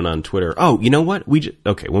barely known on Twitter. Oh, you know what?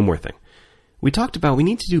 Okay, one more thing. We talked about we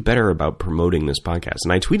need to do better about promoting this podcast,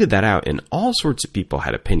 and I tweeted that out, and all sorts of people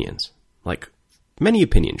had opinions, like many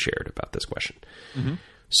opinions shared about this question. Mm-hmm.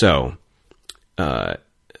 So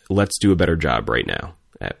let's do a better job right now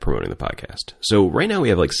at promoting the podcast. So right now we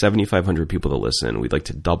have like 7,500 people that listen. We'd like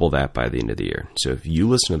to double that by the end of the year. So if you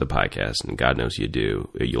listen to the podcast, and God knows you do,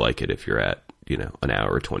 you like it if you're at, an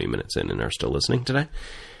hour or 20 minutes in and are still listening today,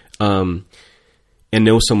 and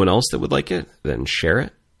know someone else that would like it, then share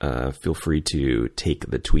it. feel free to take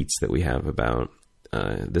the tweets that we have about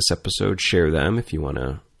this episode, share them if you want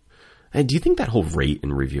to. And do you think that whole rate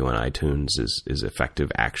and review on iTunes is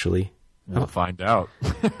effective, actually? We'll find out.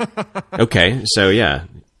 Okay, so yeah,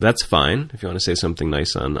 that's fine. If you want to say something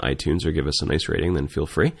nice on iTunes or give us a nice rating, then feel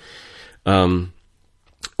free.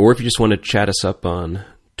 Or if you just want to chat us up on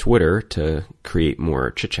Twitter to create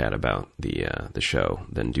more chit-chat about the show,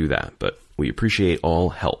 then do that. But we appreciate all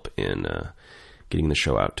help in getting the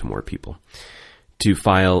show out to more people. To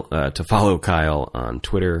follow Kyle on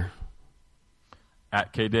Twitter,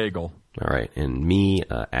 at Daigle. All right, and me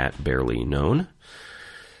at Barely Known.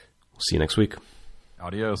 We'll see you next week.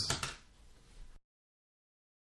 Adios.